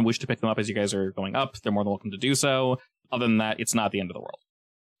or Desmond wish to pick them up as you guys are going up, they're more than welcome to do so. Other than that, it's not the end of the world.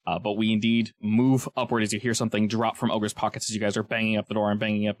 But we indeed move upward as you hear something drop from Ogre's pockets as you guys are banging up the door and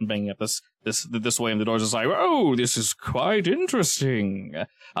banging up this way, and the door's just like, oh, this is quite interesting.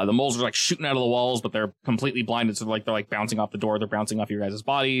 The moles are like shooting out of the walls, but they're completely blinded, so they're like bouncing off the door. They're bouncing off your guys'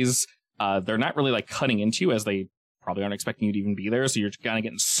 bodies. They're not really like cutting into you, as they probably aren't expecting you to even be there, so you're kind of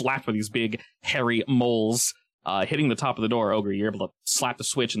getting slapped with these big, hairy moles. Hitting the top of the door, Ogre, you're able to slap the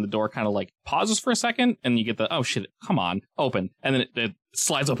switch and the door kind of like pauses for a second, and you get the, oh shit, come on, open. And then it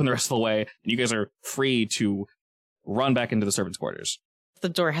slides open the rest of the way, and you guys are free to run back into the servants' quarters. If the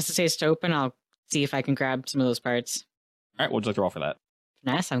door hesitates to open, I'll see if I can grab some of those parts. All right, what would you like to roll for that?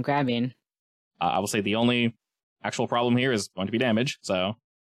 Finesse, I'm grabbing. I will say the only actual problem here is going to be damage, so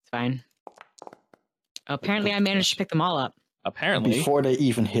It's fine. Apparently, I managed to pick them all up. apparently... Before they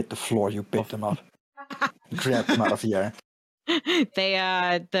even hit the floor, you pick them up. Grab them out of the air.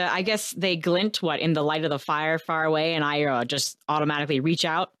 I guess they glint in the light of the fire far away, and I just automatically reach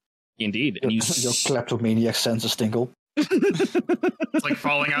out. Indeed, and Your kleptomaniac senses tingle. It's like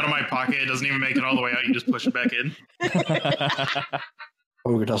falling out of my pocket. It doesn't even make it all the way out. You just push it back in.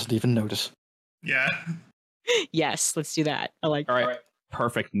 Ogre doesn't even notice. Yeah. Yes, let's do that. I like. All right,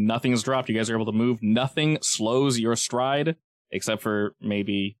 perfect. Nothing's dropped. You guys are able to move. Nothing slows your stride, except for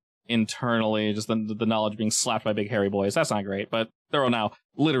maybe internally, just the knowledge being slapped by big hairy boys. That's not great, but they're all now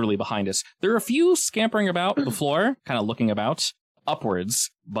literally behind us. There are a few scampering about the floor, kind of looking about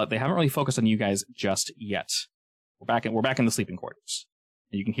upwards, but they haven't really focused on you guys just yet. We're back in the sleeping quarters.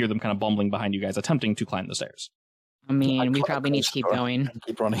 You can hear them kind of bumbling behind you guys, attempting to climb the stairs. I mean, we probably need to keep going.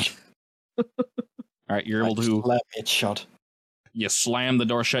 Keep running. All right, you're able to... Slam it shut. You slam the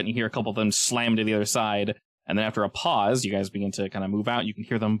door shut, and you hear a couple of them slam to the other side. And then after a pause, you guys begin to kind of move out. You can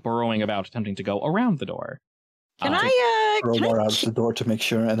hear them burrowing about, attempting to go around the door. Can I Throw more out of the door to make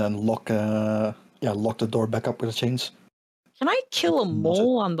sure, and then lock the door back up with the chains. Can I kill a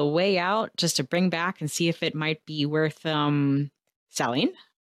mole on the way out just to bring back and see if it might be worth selling?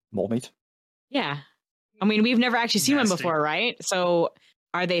 Mole meat. Yeah. I mean, we've never actually seen one Nasty. before, right? So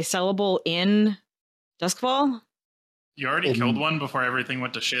are they sellable in Duskfall? You already killed one before everything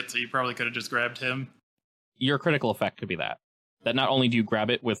went to shit, so you probably could have just grabbed him. Your critical effect could be that not only do you grab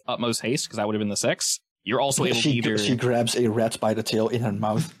it with utmost haste, because that would have been the 6, you're also able to either... She grabs a rat by the tail in her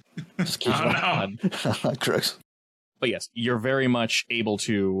mouth. Just keeps Oh, running. no. Gross. But yes, you're very much able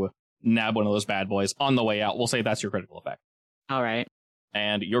to nab one of those bad boys on the way out. We'll say that's your critical effect. All right.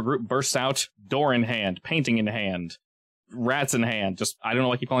 And your group bursts out, door in hand, painting in hand, rats in hand. Just, I don't know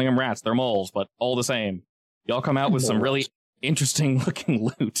why I keep calling them rats. They're moles, but all the same. Y'all come out with some really interesting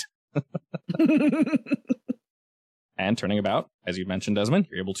looking loot. And turning about, as you mentioned, Desmond,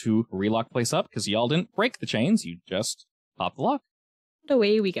 you're able to relock the place up because y'all didn't break the chains. You just popped the lock. And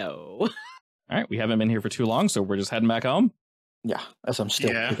away we go. All right, we haven't been here for too long, so we're just heading back home. Yeah, as I'm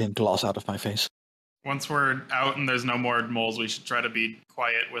still picking glass out of my face. Once we're out and there's no more moles, we should try to be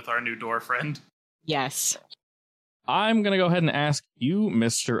quiet with our new door friend. Yes. I'm going to go ahead and ask you,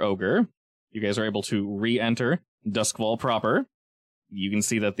 Mr. Ogre. You guys are able to re-enter Duskfall proper. You can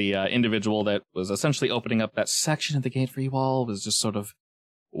see that the individual that was essentially opening up that section of the gate for you all was just sort of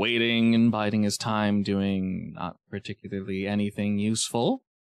waiting and biding his time, doing not particularly anything useful.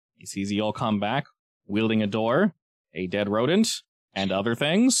 He sees you all come back, wielding a door, a dead rodent, and other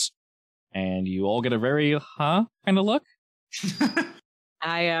things, and you all get a very, kind of look.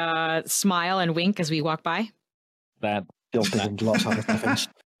 I smile and wink as we walk by. That Still taking glass out of my face.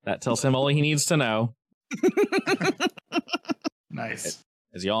 that tells him all he needs to know. Nice.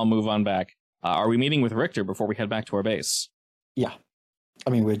 As you all move on back. Are we meeting with Richter before we head back to our base? Yeah. I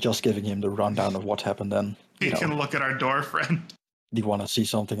mean, we're just giving him the rundown of what happened then. He can look at our door, friend. Do you want to see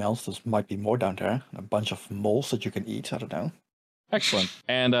something else? There might be more down there. A bunch of moles that you can eat. I don't know. Excellent.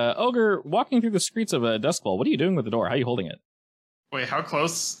 And Ogre, walking through the streets of Duskfall, what are you doing with the door? How are you holding it? Wait, how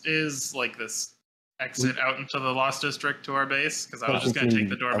close is like this exit out into the Lost District to our base? Because I was just going to take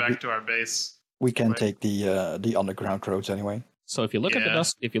the door back to our base. We can take the underground roads anyway. So if you look at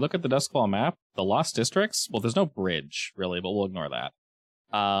the Duskfall map, the Lost Districts, well, there's no bridge really, but we'll ignore that.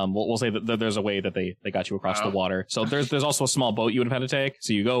 We'll say that there's a way that they got you across the water. So there's also a small boat you would have had to take.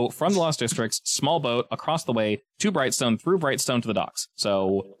 So you go from the Lost Districts, small boat across the way to Brightstone, through Brightstone to the docks.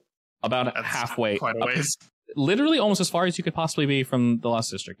 So about That's halfway, quite a ways. literally almost as far as you could possibly be from the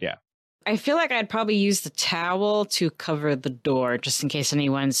Lost District. Yeah. I feel like I'd probably use the towel to cover the door just in case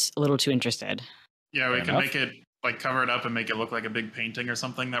anyone's a little too interested. Yeah, we Fair can enough. make it like cover it up and make it look like a big painting or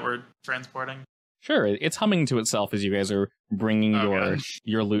something that we're transporting. Sure, it's humming to itself as you guys are bringing God.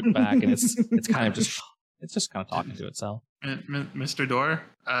 your loot back, and it's kind of just kind of talking to itself. Mr. Door,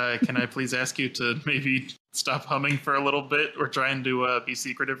 can I please ask you to maybe stop humming for a little bit? We're trying to be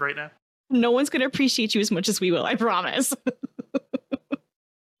secretive right now. No one's going to appreciate you as much as we will, I promise.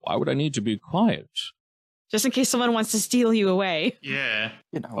 Why would I need to be quiet? Just in case someone wants to steal you away. Yeah.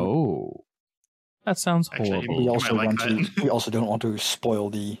 You know, Oh, that sounds Actually, horrible. we you also might like want that. we also don't want to spoil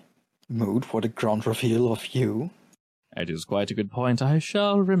the mood for the grand reveal of you. That is quite a good point. I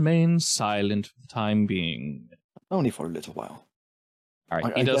shall remain silent for the time being. Only for a little while. All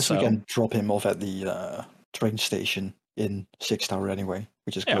right, I he does guess so. we can drop him off at the train station in 6 Tower anyway,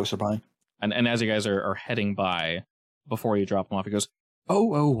 which is Yeah. closer by. And as you guys are heading by, before you drop him off, he goes,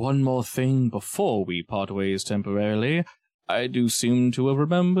 Oh, one more thing before we part ways temporarily. I do seem to have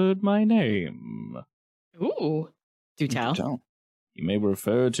remembered my name. Ooh. Do tell. So, You may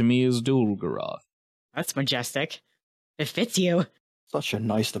refer to me as Dulgarath. That's majestic. It fits you. such a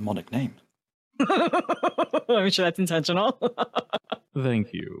nice demonic name. I'm sure that's intentional.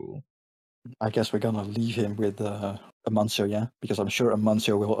 Thank you. I guess we're gonna leave him with Amancio, yeah? Because I'm sure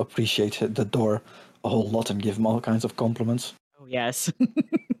Amancio will appreciate the door a whole lot and give him all kinds of compliments. Oh, yes.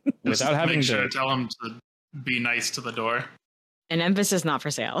 Just Without having make sure to- to tell him to be nice to the door. An emphasis not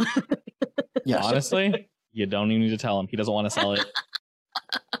for sale. Yes. Honestly, you don't even need to tell him. He doesn't want to sell it.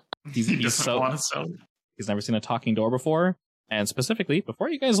 He he's doesn't so- want to sell it. He's never seen a talking door before. And specifically, before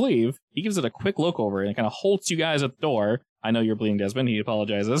you guys leave, he gives it a quick look over and kind of halts you guys at the door. I know you're bleeding, Desmond. He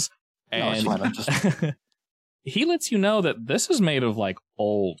apologizes. No, it's And fine. I'm just he lets you know that this is made of like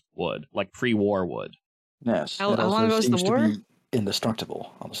old wood, like pre-war wood. yes. How it long also ago was the seems to war? be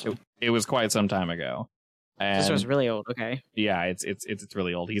indestructible, honestly. It was quite some time ago. And This was really old. Okay. yeah, it's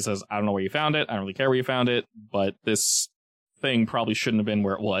really old. He says, I don't know where you found it. I don't really care where you found it, but this thing probably shouldn't have been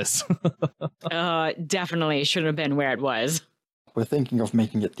where it was. Definitely should have been where it was. We're thinking of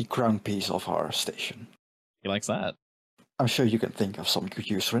making it the crown piece of our station. He likes that. I'm sure you can think of some good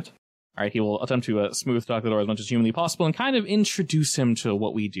use for it. All right, he will attempt to smooth talk the door as much as humanly possible and kind of introduce him to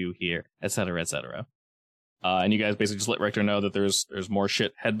what we do here, etc., etc. And you guys basically just let Richter know that there's more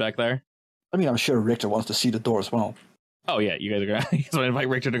shit head back there. I mean, I'm sure Richter wants to see the door as well. Oh yeah, you guys are gonna invite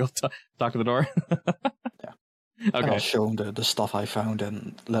Richter to go talk to the door. Yeah. And I'll Okay. show him the stuff I found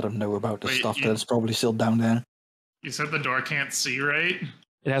and let him know about the Wait, stuff you- that's probably still down there. You said the door can't see, right?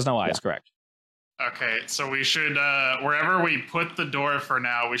 It has no eyes, correct? Okay, so we should, wherever we put the door for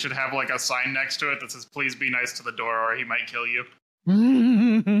now, we should have like a sign next to it that says, please be nice to the door or he might kill you.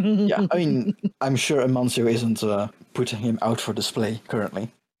 Yeah, I mean, I'm sure Amancio isn't putting him out for display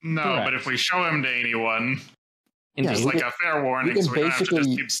currently. No, Correct. but if we show him to anyone, Indeed. just we like can- a fair warning can so we don't have to just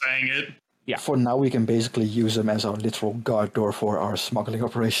basically- keep saying it. Yeah. For now, we can basically use him as our literal guard door for our smuggling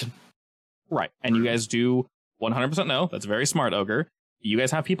operation. Right. And you guys do 100% know. That's very smart, Ogre. You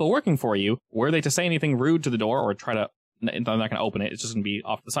guys have people working for you. Were they to say anything rude to the door or try to... I'm not going to open it. It's just going to be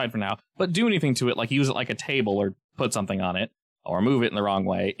off the side for now. But do anything to it, like use it like a table or put something on it or move it in the wrong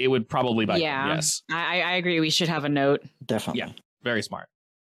way. It would probably bite them, Yeah. yes. I agree. We should have a note. Definitely. Yeah. Very smart.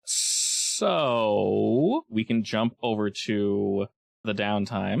 So we can jump over to the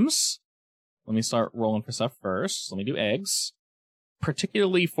downtimes. Let me start rolling for stuff first. Let me do eggs.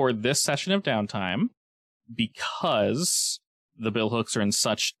 Particularly for this session of downtime, because the billhooks are in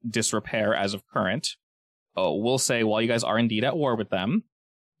such disrepair as of current, we'll say while you guys are indeed at war with them,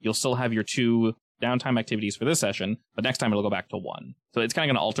 you'll still have your 2 downtime activities for this session, but next time it'll go back to 1. So it's kind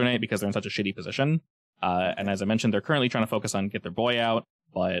of going to alternate because they're in such a shitty position. And as I mentioned, they're currently trying to focus on get their boy out,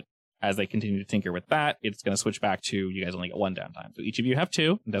 but as they continue to tinker with that, it's going to switch back to you guys only get 1 downtime. So each of you have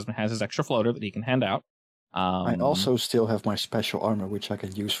 2, and Desmond has his extra floater that he can hand out. I also still have my special armor, which I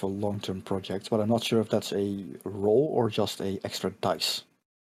can use for long-term projects, but I'm not sure if that's a roll or just a extra dice.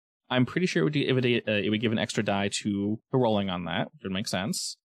 I'm pretty sure it would give an extra die to the rolling on that, which would make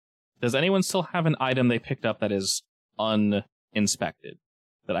sense. Does anyone still have an item they picked up that is uninspected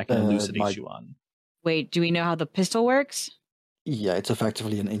that I can elucidate you on? Wait, do we know how the pistol works? Yeah, it's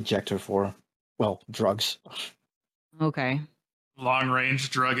effectively an injector for, well, drugs. Okay.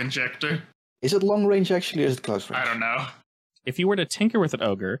 Long-range drug injector. Is it long range actually, or is it close range? I don't know. If you were to tinker with an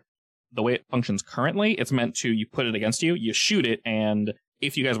ogre, the way it functions currently, it's meant to, you put it against you, you shoot it, and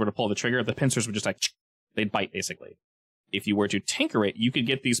if you guys were to pull the trigger, the pincers would just they'd bite, basically. If you were to tinker it, you could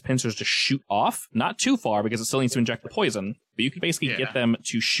get these pincers to shoot off, not too far, because it still needs to inject the poison, but you could basically get them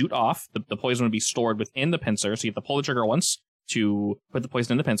to shoot off. The poison would be stored within the pincer, so you have to pull the trigger once to put the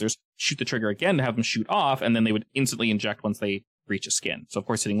poison in the pincers, shoot the trigger again to have them shoot off, and then they would instantly inject once they reach a skin. So, of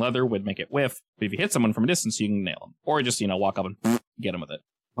course, hitting leather would make it whiff, but if you hit someone from a distance, you can nail them. Or just, walk up and get them with it.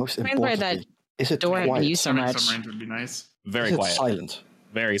 Most importantly, is it door had been quiet? used so much. Some range would be nice. Very quiet. Silent?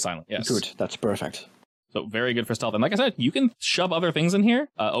 Very silent, yes. Good, that's perfect. So very good for stealth. And like I said, you can shove other things in here.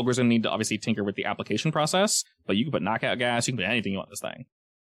 Ogre's going to need to obviously tinker with the application process, but you can put knockout gas, you can put anything you want in this thing.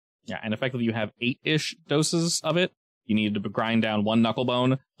 Yeah, and effectively you have 8-ish doses of it. You need to grind down 1 knuckle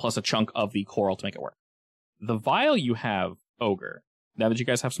bone plus a chunk of the coral to make it work. The vial you have, Ogre, now that you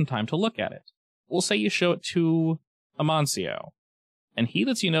guys have some time to look at it, we'll say you show it to Amancio, and he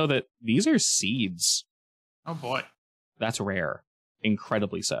lets you know that these are seeds. Oh boy. That's rare.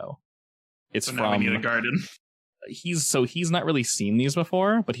 Incredibly so. It's so now we need a garden. He's not really seen these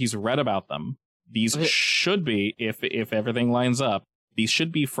before, but he's read about them. These should be, if everything lines up, these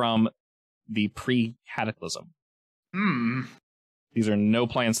should be from the pre-cataclysm. These are no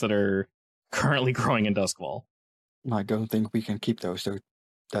plants that are currently growing in Duskwall. I don't think we can keep those, though.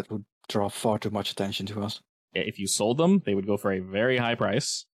 That would draw far too much attention to us. Yeah, if you sold them, they would go for a very high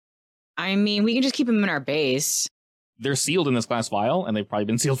price. I mean, we can just keep them in our base. They're sealed in this glass vial, and they've probably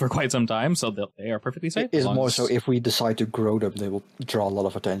been sealed for quite some time, so they are perfectly safe. It's more so if we decide to grow them, they will draw a lot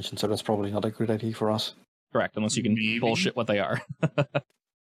of attention, so that's probably not a good idea for us. Correct, unless you can bullshit what they are.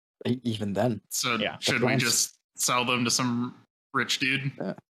 Even then. So should we just sell them to some rich dude?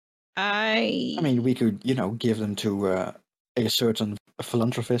 I mean, we could, give them to a certain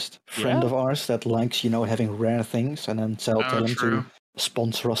philanthropist friend of ours that likes, having rare things, and then tell him to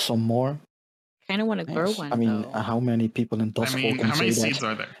sponsor us some more. I kind of want to grow one. I mean, though. How many people in Duskwall can how many say seeds that?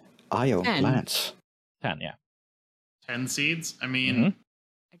 are there? I own plants. 10, yeah. 10 seeds? I mean,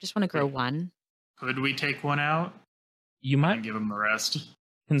 I just want to grow one. Could we take one out? You might and give him the rest.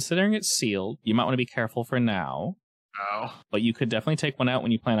 Considering it's sealed, you might want to be careful for now. Oh. But you could definitely take one out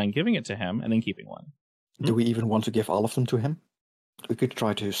when you plan on giving it to him, and then keeping one. Do we even want to give all of them to him? We could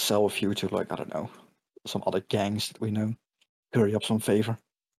try to sell a few to, I don't know, some other gangs that we know. Hurry up some favor.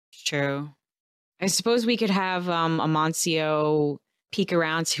 True. I suppose we could have Amancio peek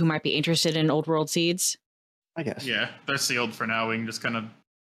around who might be interested in old world seeds. I guess. Yeah, they're sealed for now. We can just kind of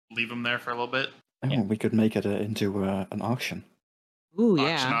leave them there for a little bit. Oh, we could make it into an auction. Ooh,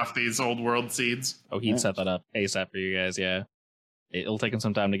 Auction off these old world seeds. Oh, he'd set that up ASAP for you guys, yeah. It'll take him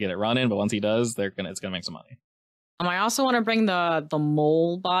some time to get it running, but once he does, it's gonna make some money. I also want to bring the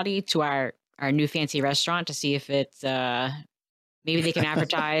mole body to our new fancy restaurant to see if it's maybe they can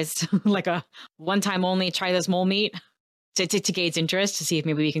advertise like a one-time only try this mole meat to gauge interest, to see if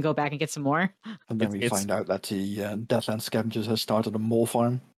maybe we can go back and get some more. And then we find out that the Deathland Scavengers has started a mole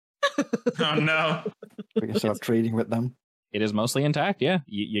farm. Oh no. We can start trading with them. It is mostly intact, yeah.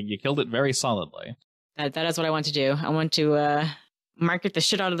 You killed it very solidly. That is what I want to do. I want to market the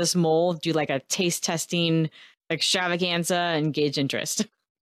shit out of this mole, do like a taste testing extravaganza, and gauge interest.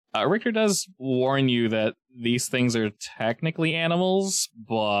 Richter does warn you that these things are technically animals,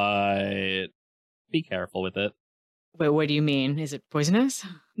 but be careful with it. Wait, what do you mean? Is it poisonous?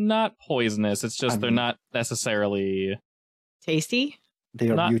 Not poisonous. It's just they're not necessarily tasty. They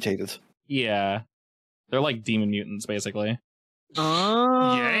are mutated. Yeah. They're like demon mutants, basically.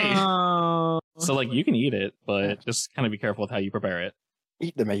 Oh. Yay. So, you can eat it, but just kind of be careful with how you prepare it.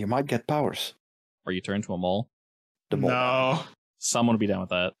 Eat them and you might get powers. Or you turn to a mole. The mole. No. Someone would be down with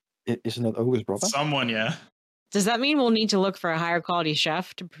that. Isn't that Ogre's brother? Someone, yeah. Does that mean we'll need to look for a higher quality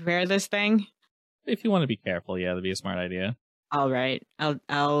chef to prepare this thing? If you want to be careful, yeah, that'd be a smart idea. All right.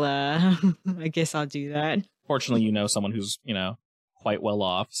 I'll I guess I'll do that. Fortunately, you know someone who's, quite well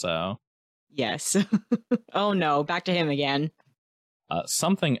off, so. Yes. Oh no, back to him again.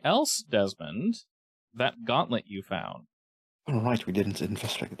 Something else, Desmond, that gauntlet you found. All right, we didn't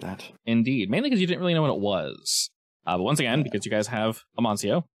investigate that. Indeed, mainly because you didn't really know what it was. But once again, because you guys have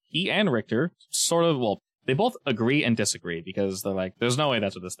Amancio, he and Richter sort of, they both agree and disagree because they're like, there's no way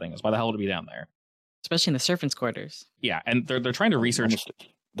that's what this thing is. Why the hell would it be down there? Especially in the servants' quarters. Yeah, and they're trying to research. Honestly,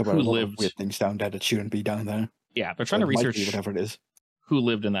 there were who a lot lived. of weird things down there that shouldn't be down there. Yeah, they're trying to It might research be whatever it is. who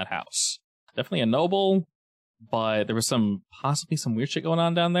lived in that house. Definitely a noble, but there was possibly some weird shit going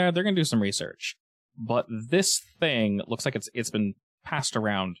on down there. They're going to do some research. But this thing looks like it's been passed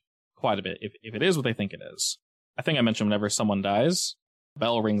around quite a bit, if it is what they think it is. I think I mentioned whenever someone dies,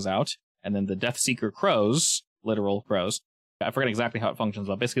 bell rings out, and then the Death Seeker crows, literal crows, I forget exactly how it functions,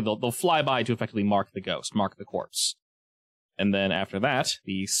 but basically they'll fly by to effectively mark the ghost, mark the corpse. And then after that,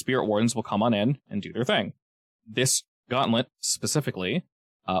 the Spirit Wardens will come on in and do their thing. This gauntlet, specifically,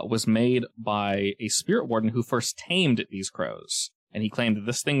 was made by a Spirit Warden who first tamed these crows. And he claimed that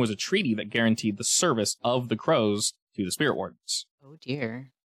this thing was a treaty that guaranteed the service of the crows to the Spirit Wardens. Oh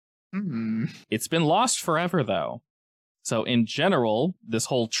dear. It's been lost forever, though. So in general, this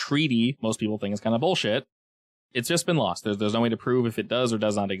whole treaty, most people think is kind of bullshit. It's just been lost. There's no way to prove if it does or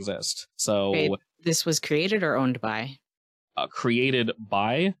does not exist. So Wait, this was created or owned by? Created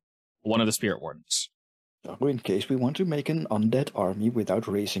by one of the Spirit Wardens. So in case we want to make an undead army without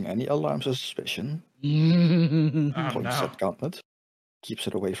raising any alarms or suspicion, Oh, points no. at Gauntlet, keeps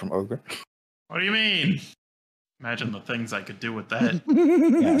it away from Ogre. What do you mean? Imagine the things I could do with that.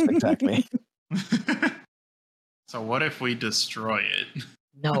 Yes, exactly. So what if we destroy it?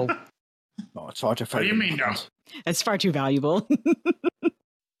 No, No, it's hard to What do you mean, no? that's far too valuable.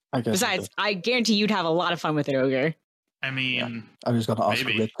 I guess. Besides, I guarantee you'd have a lot of fun with it, Ogre. I mean, I was gonna ask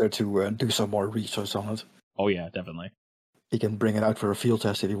maybe. Richter to do some more research on it. Oh yeah, definitely. He can bring it out for a field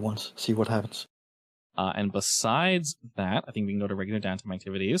test if he wants. See what happens. And besides that, I think we can go to regular downtime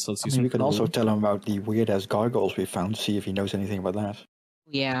activities. So let's do some we can also cool- tell him about the weird-ass gargoyles we found, see if he knows anything about that.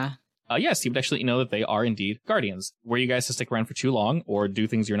 Yeah. Yes, you would actually know that they are indeed guardians. Were you guys to stick around for too long or do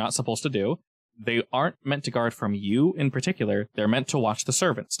things you're not supposed to do, they aren't meant to guard from you in particular. They're meant to watch the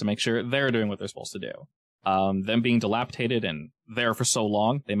servants to make sure they're doing what they're supposed to do. Them being dilapidated and there for so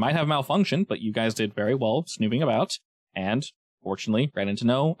long, they might have malfunctioned, but you guys did very well snooping about, and fortunately ran into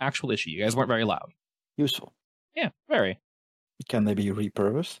no actual issue. You guys weren't very loud. Useful. Yeah, very. Can they be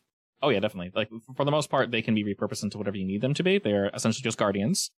repurposed? Oh yeah, definitely. Like, for the most part, they can be repurposed into whatever you need them to be. They're essentially just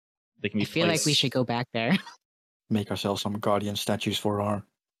guardians. They can be I feel like we placed- should go back there. Make ourselves some guardian statues for our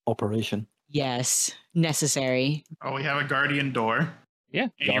operation. Yes, necessary. oh, we have a guardian door. Yeah,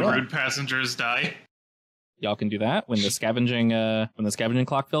 Any y'all, rude passengers die. y'all can do that when the scavenging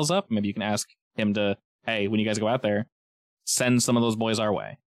clock fills up. Maybe you can ask him to, hey, when you guys go out there, send some of those boys our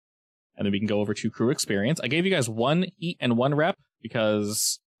way. And then we can go over to crew experience. I gave you guys 1 heat and 1 rep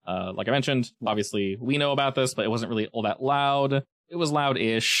because, like I mentioned, obviously we know about this, but it wasn't really all that loud. It was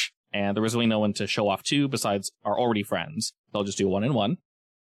loud-ish, and there was really no one to show off to besides our already friends. They'll just do 1 and 1.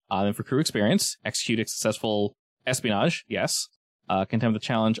 Then for crew experience, execute a successful espionage, yes. Contempt the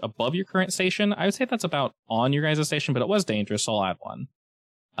challenge above your current station. I would say that's about on your guys' station, but it was dangerous, so I'll add 1.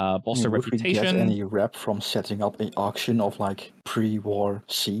 Bolster Would we get reputation. any rep from setting up an auction of like pre-war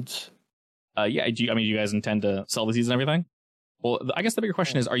seeds? Yeah, do you guys intend to sell the seeds and everything? Well, I guess the bigger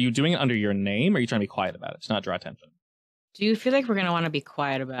question is, are you doing it under your name, or are you trying to be quiet about it to not draw attention? Do you feel like we're going to want to be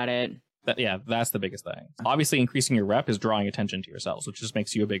quiet about it? That's the biggest thing. Obviously, increasing your rep is drawing attention to yourselves, which just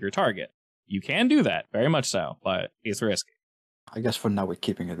makes you a bigger target. You can do that, very much so, but it's risky. I guess for now we're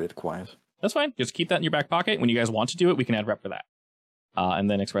keeping it a bit quiet. That's fine. Just keep that in your back pocket. When you guys want to do it, we can add rep for that. And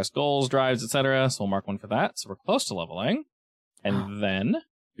then express goals, drives, etc. So we'll mark 1 for that. So we're close to leveling. And then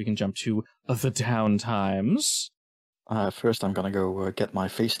we can jump to the down times. First I'm gonna go get my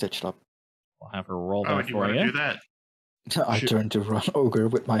face stitched up. We'll have her roll Why that would you for want to you. do that? I Shoot. turn to run Ogre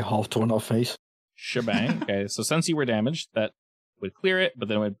with my half torn off face. Shebang. Okay, so since you were damaged, that would clear it, but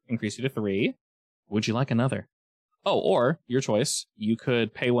then it would increase you to 3. Would you like another? Oh, or, your choice, you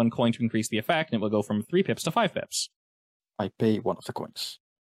could pay 1 coin to increase the effect, and it will go from 3 pips to 5 pips. I pay 1 of the coins.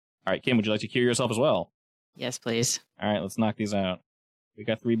 All right, Kim, would you like to cure yourself as well? Yes, please. All right, let's knock these out. We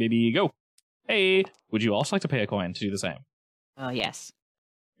got 3, baby, go! Hey! Would you also like to pay a coin to do the same? Yes.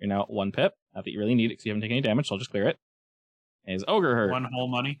 You're now at 1 pip. Not that you really need it because you haven't taken any damage, so I'll just clear it. Is Ogre hurt? 1 whole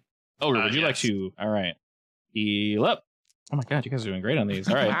money. Ogre, would you like yes. to? All right. Heal up. Oh my god, you guys are doing great on these.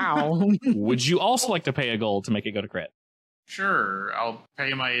 All right. Wow. Would you also like to pay a gold to make it go to crit? Sure, I'll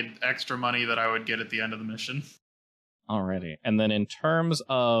pay my extra money that I would get at the end of the mission. Alrighty. And then in terms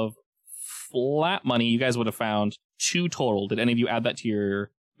of flat money, you guys would have found 2 total. Did any of you add that to your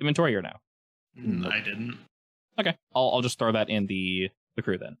inventory or no? Nope. I didn't. Okay. I'll just throw that in the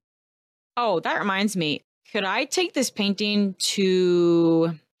crew then. Oh, that reminds me. Could I take this painting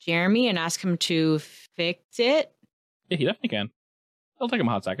to Jeremy and ask him to fix it? Yeah, he definitely can. It'll take him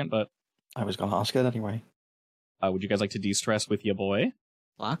a hot second, but I was gonna ask it anyway. would you guys like to de-stress with your boy?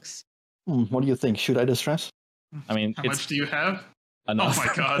 Lux? What do you think? Should I distress? I mean, How it's much do you have? enough. Oh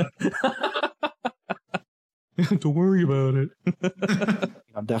my god. Don't worry about it.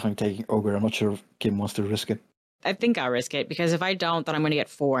 I'm definitely taking Ogre. I'm not sure if Kim wants to risk it. I think I'll risk it because if I don't, then I'm going to get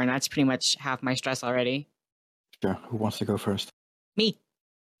 4, and that's pretty much half my stress already. Sure. Who wants to go first? Me.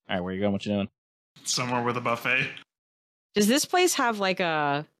 All right, where you going? What you doing? Somewhere with a buffet. Does this place have like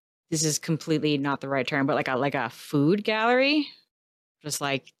a? This is completely not the right term, but like a food gallery, just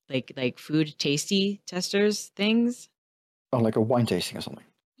like food tasty testers things. Oh, like a wine tasting or something.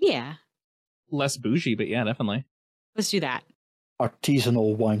 Yeah, Less bougie, but yeah, definitely. let's do that.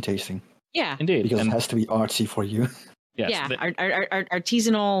 Artisanal wine tasting. Yeah, Indeed. Because And it has to be artsy for you. yes, yeah. Our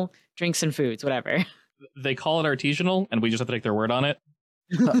artisanal drinks and foods, whatever. they call it artisanal, and we just have to take their word on it.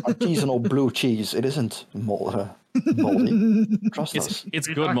 Artisanal blue cheese. It isn't moldy. Trust us. It's What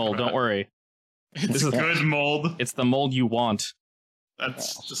are you good talking mold, about? don't worry. It's This is- good mold. It's the mold you want.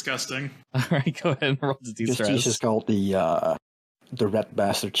 That's disgusting. All right, go ahead and roll to This cheese is de-stress. called the red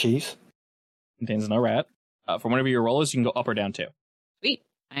bastard cheese. Contains no rat. For whenever your roll is, you can go up or down too. Sweet.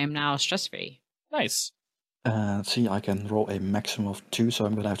 I am now stress free. Nice. See, I can roll a maximum of 2, so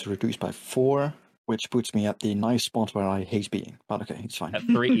I'm gonna have to reduce by 4, which puts me at the nice spot where I hate being. But okay, it's fine. At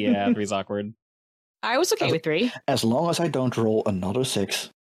 3, yeah, 3's awkward. I was okay with 3. As long as I don't roll another 6,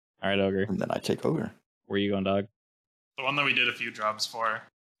 All right, Ogre. and then I take Ogre. Where you going, dog? The one that we did a few jobs for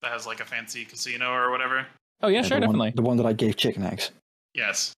that has like a fancy casino or whatever. Oh, yeah, Yeah, sure, the one- definitely. the one that I gave chicken eggs.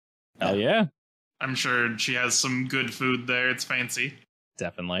 Yes. Hell yeah, I'm sure she has some good food there. It's fancy.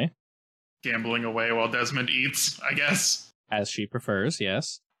 definitely. Gambling away while Desmond eats, I guess. As she prefers,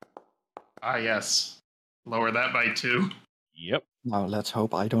 yes. Ah, yes. Lower that by 2. Yep. Now let's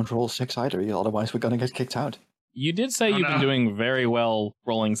hope I don't roll 6 either, otherwise we're gonna get kicked out. You did say Oh, you've been no. doing very well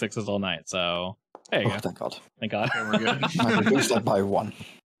rolling 6s all night, so there you Oh, go. thank God. Thank God. Okay, we're good. I reduced that by 1.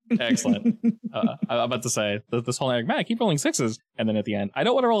 Excellent. I'm about to say, this whole like, man, I keep rolling 6s, and then at the end, I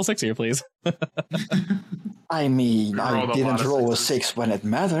don't want to roll a 6 here, please. I mean, We I rolled a lot didn't of roll a 6s. 6 when it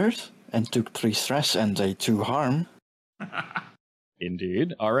mattered, and took 3 stress and a 2 harm.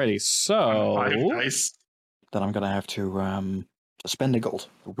 Indeed. Alrighty, so... 5 dice. Then I'm gonna have to spend a gold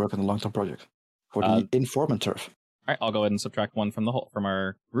to work on the long-term project for the Uh, informant turf. Alright, I'll go ahead and subtract 1 from from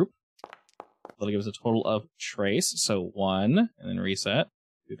our group. That'll give us a total of trace, so 1, and then reset.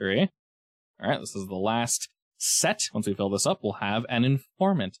 2, 3. Alright, this is the last set. Once we fill this up, we'll have an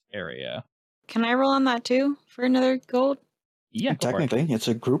informant area. Can I roll on that too for another gold? Yeah, go for it. Technically, it's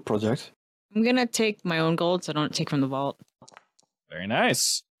a group project. I'm gonna take my own gold, so I don't take from the vault. Very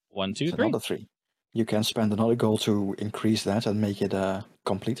nice. 1, 2, It's 3. another 3. You can spend another gold to increase that and make it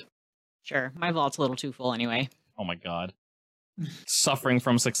complete. Sure, my vault's a little too full anyway. Oh my god. Suffering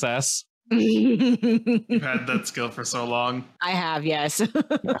from success. You've had that skill for so long. I have, yes.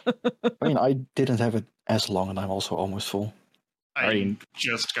 I mean, I didn't have it as long, and I'm also almost full. I Alrighty.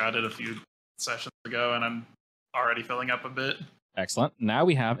 just got it a few sessions ago, and I'm already filling up a bit. Excellent. Now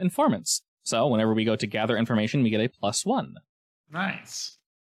we have informants. So whenever we go to gather information, we get a +1. Nice.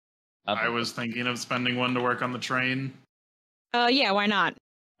 All I was thinking of spending 1 to work on the train. Yeah, why not?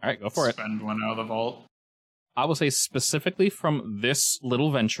 right, go for it. Spend 1 out of the vault. I will say specifically from this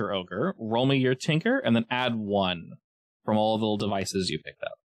little venture, Ogre, roll me your tinker and then add 1 from all the little devices you picked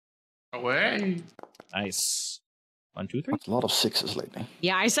up. Away. Nice. 1, 2, 3. That's a lot of 6s lately.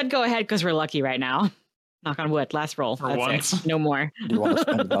 Yeah, I said go ahead because we're lucky right now. Knock on wood. Last roll. For That's once. it. No more. Do you want to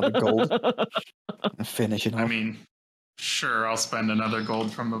spend another gold and finish it off? I mean, sure, I'll spend another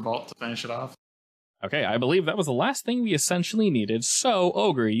gold from the vault to finish it off. Okay, I believe that was the last thing we essentially needed. So,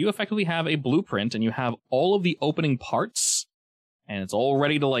 Ogre, you effectively have a blueprint and you have all of the opening parts, and it's all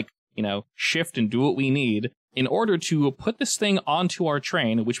ready to, like, you know, shift and do what we need in order to put this thing onto our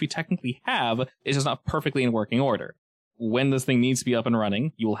train, which we technically have, it's just not perfectly in working order. When this thing needs to be up and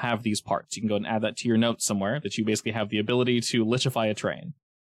running, you will have these parts. You can go and add that to your notes somewhere, that you basically have the ability to lichify a train.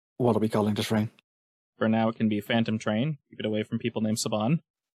 What are we calling the train? For now, it can be a phantom train. Keep it away from people named Saban.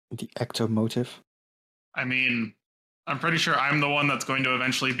 The ectomotive? I mean, I'm pretty sure I'm the one that's going to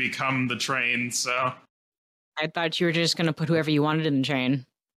eventually become the train, so... I thought you were just going to put whoever you wanted in the train.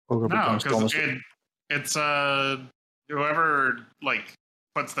 No, because it's whoever, like,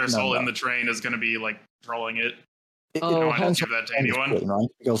 puts their soul in the train is going to be, like, controlling it. It I don't want depends to give that to on the anyone. train, right?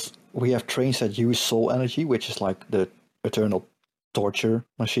 Because we have trains that use soul energy, which is like the eternal torture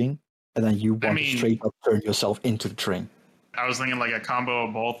machine, and then you want to straight up turn yourself into the train. I was thinking like a combo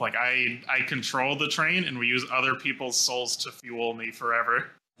of both. Like I control the train, and we use other people's souls to fuel me forever.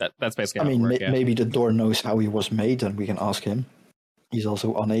 That's basically. I mean, yeah. maybe the door knows how he was made, and we can ask him. He's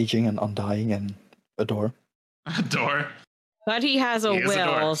also unaging and undying, and a door. A door. But he has a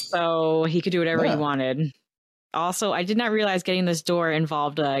will, so he could do whatever he wanted. Also, I did not realize getting this door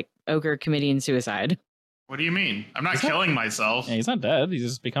involved ogre committing suicide. What do you mean? I'm not killing myself. Yeah, he's not dead. He's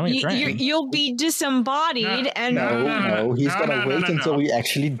just becoming a train. You'll be disembodied and... No, he's gonna wait until he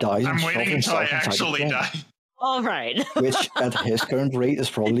actually dies. I'm waiting until I actually die. All right. Which, at his current rate, is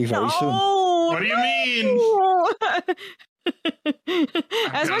probably very soon. What do you mean?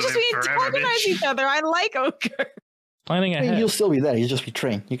 As much as we antagonize each other, I like ogre. Planning ahead. You'll still be there. You'll just be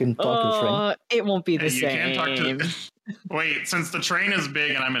trained. You can talk to the train. It won't be the same. You can't talk to Wait, since the train is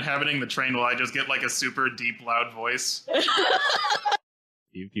big and I'm inhabiting the train, will I just get like a super deep, loud voice?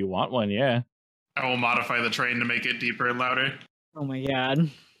 If you want one, yeah. I will modify the train to make it deeper and louder. Oh my god.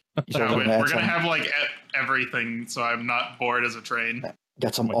 We're gonna have like everything, so I'm not bored as a train.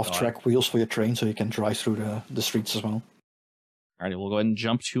 Get some off-track wheels for your train so you can drive through the streets as well. Alrighty, we'll go ahead and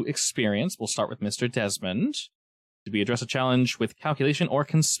jump to experience. We'll start with Mr. Desmond. Did we address a challenge with calculation or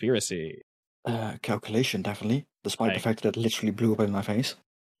conspiracy? Calculation, definitely. Despite the fact that it literally blew up in my face.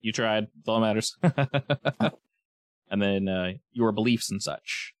 You tried. That's all that matters. And then your beliefs and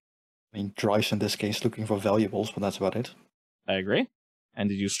such. I mean, drives in this case looking for valuables, but that's about it. I agree. And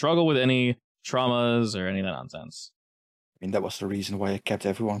did you struggle with any traumas or any of that nonsense? I mean, that was the reason why I kept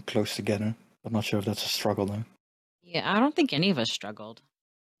everyone close together. I'm not sure if that's a struggle, though. Yeah, I don't think any of us struggled.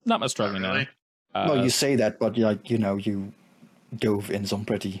 Not much struggling, really. now. No, you say that, but like, you dove in some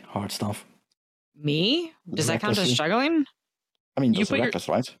pretty hard stuff. Me? Does that count as struggling? I mean, that's reckless,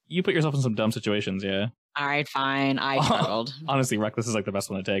 right? You put yourself in some dumb situations, yeah. All right, fine. I struggled. Honestly, reckless is like the best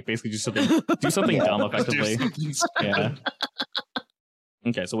one to take. Basically, do something dumb effectively. Yeah.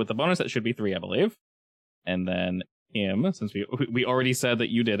 Okay, so with the bonus, that should be 3, I believe. And then him, since we already said that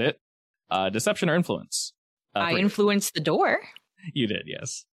you did it, deception or influence. I influenced the door. You did,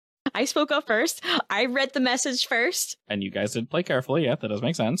 yes. I spoke up first. I read the message first. And you guys did play carefully. Yeah, that does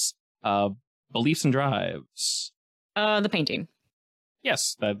make sense. Beliefs and drives. The painting.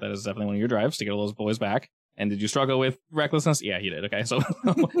 Yes, that is definitely one of your drives to get all those boys back. And did you struggle with recklessness? Yeah, you did. Okay, so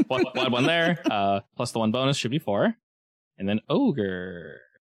one there. Plus the 1 bonus should be 4. And then ogre.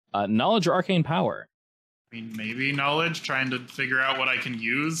 Knowledge or arcane power. I mean, maybe knowledge, trying to figure out what I can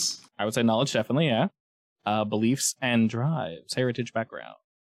use. I would say knowledge, definitely, yeah. Beliefs and drives. Heritage background.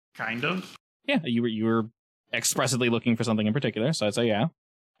 Kind of. Yeah, you were expressly looking for something in particular, so I'd say yeah.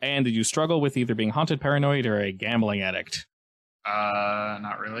 And did you struggle with either being haunted, paranoid, or a gambling addict?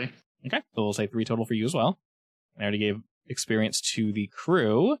 Not really. Okay, so we'll say 3 total for you as well. I already gave experience to the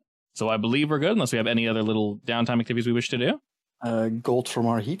crew, so I believe we're good, unless we have any other little downtime activities we wish to do. Gold from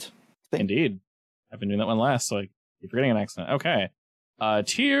our heat. Indeed. I've been doing that one last, so I keep forgetting an accident. Okay.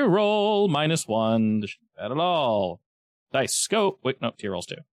 Tier roll -1. This shouldn't be bad at all. Dice, go. Wait, no, tier rolls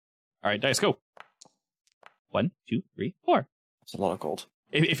 2. All right, dice, go. 1, 2, 3, 4. That's a lot of gold.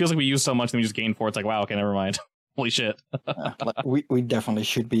 It feels like we use so much, and we just gain 4. It's like, wow, okay, never mind. Holy shit. We definitely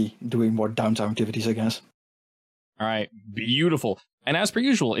should be doing more downtime activities, I guess. All right, beautiful. And as per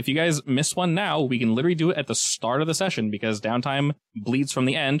usual, if you guys miss one now, we can literally do it at the start of the session, because downtime bleeds from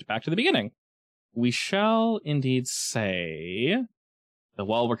the end back to the beginning. We shall indeed say that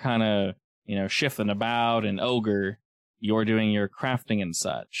while we're kind of, shifting about, and ogre, you're doing your crafting and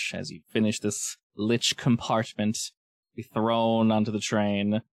such, as you finish this lich compartment, be thrown onto the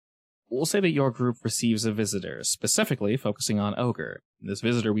train. We'll say that your group receives a visitor, specifically focusing on ogre. This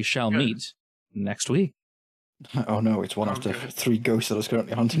visitor we shall meet next week. Oh no, it's one of the 3 ghosts that is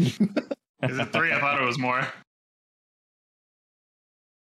currently hunting you. Is it 3? I thought it was more.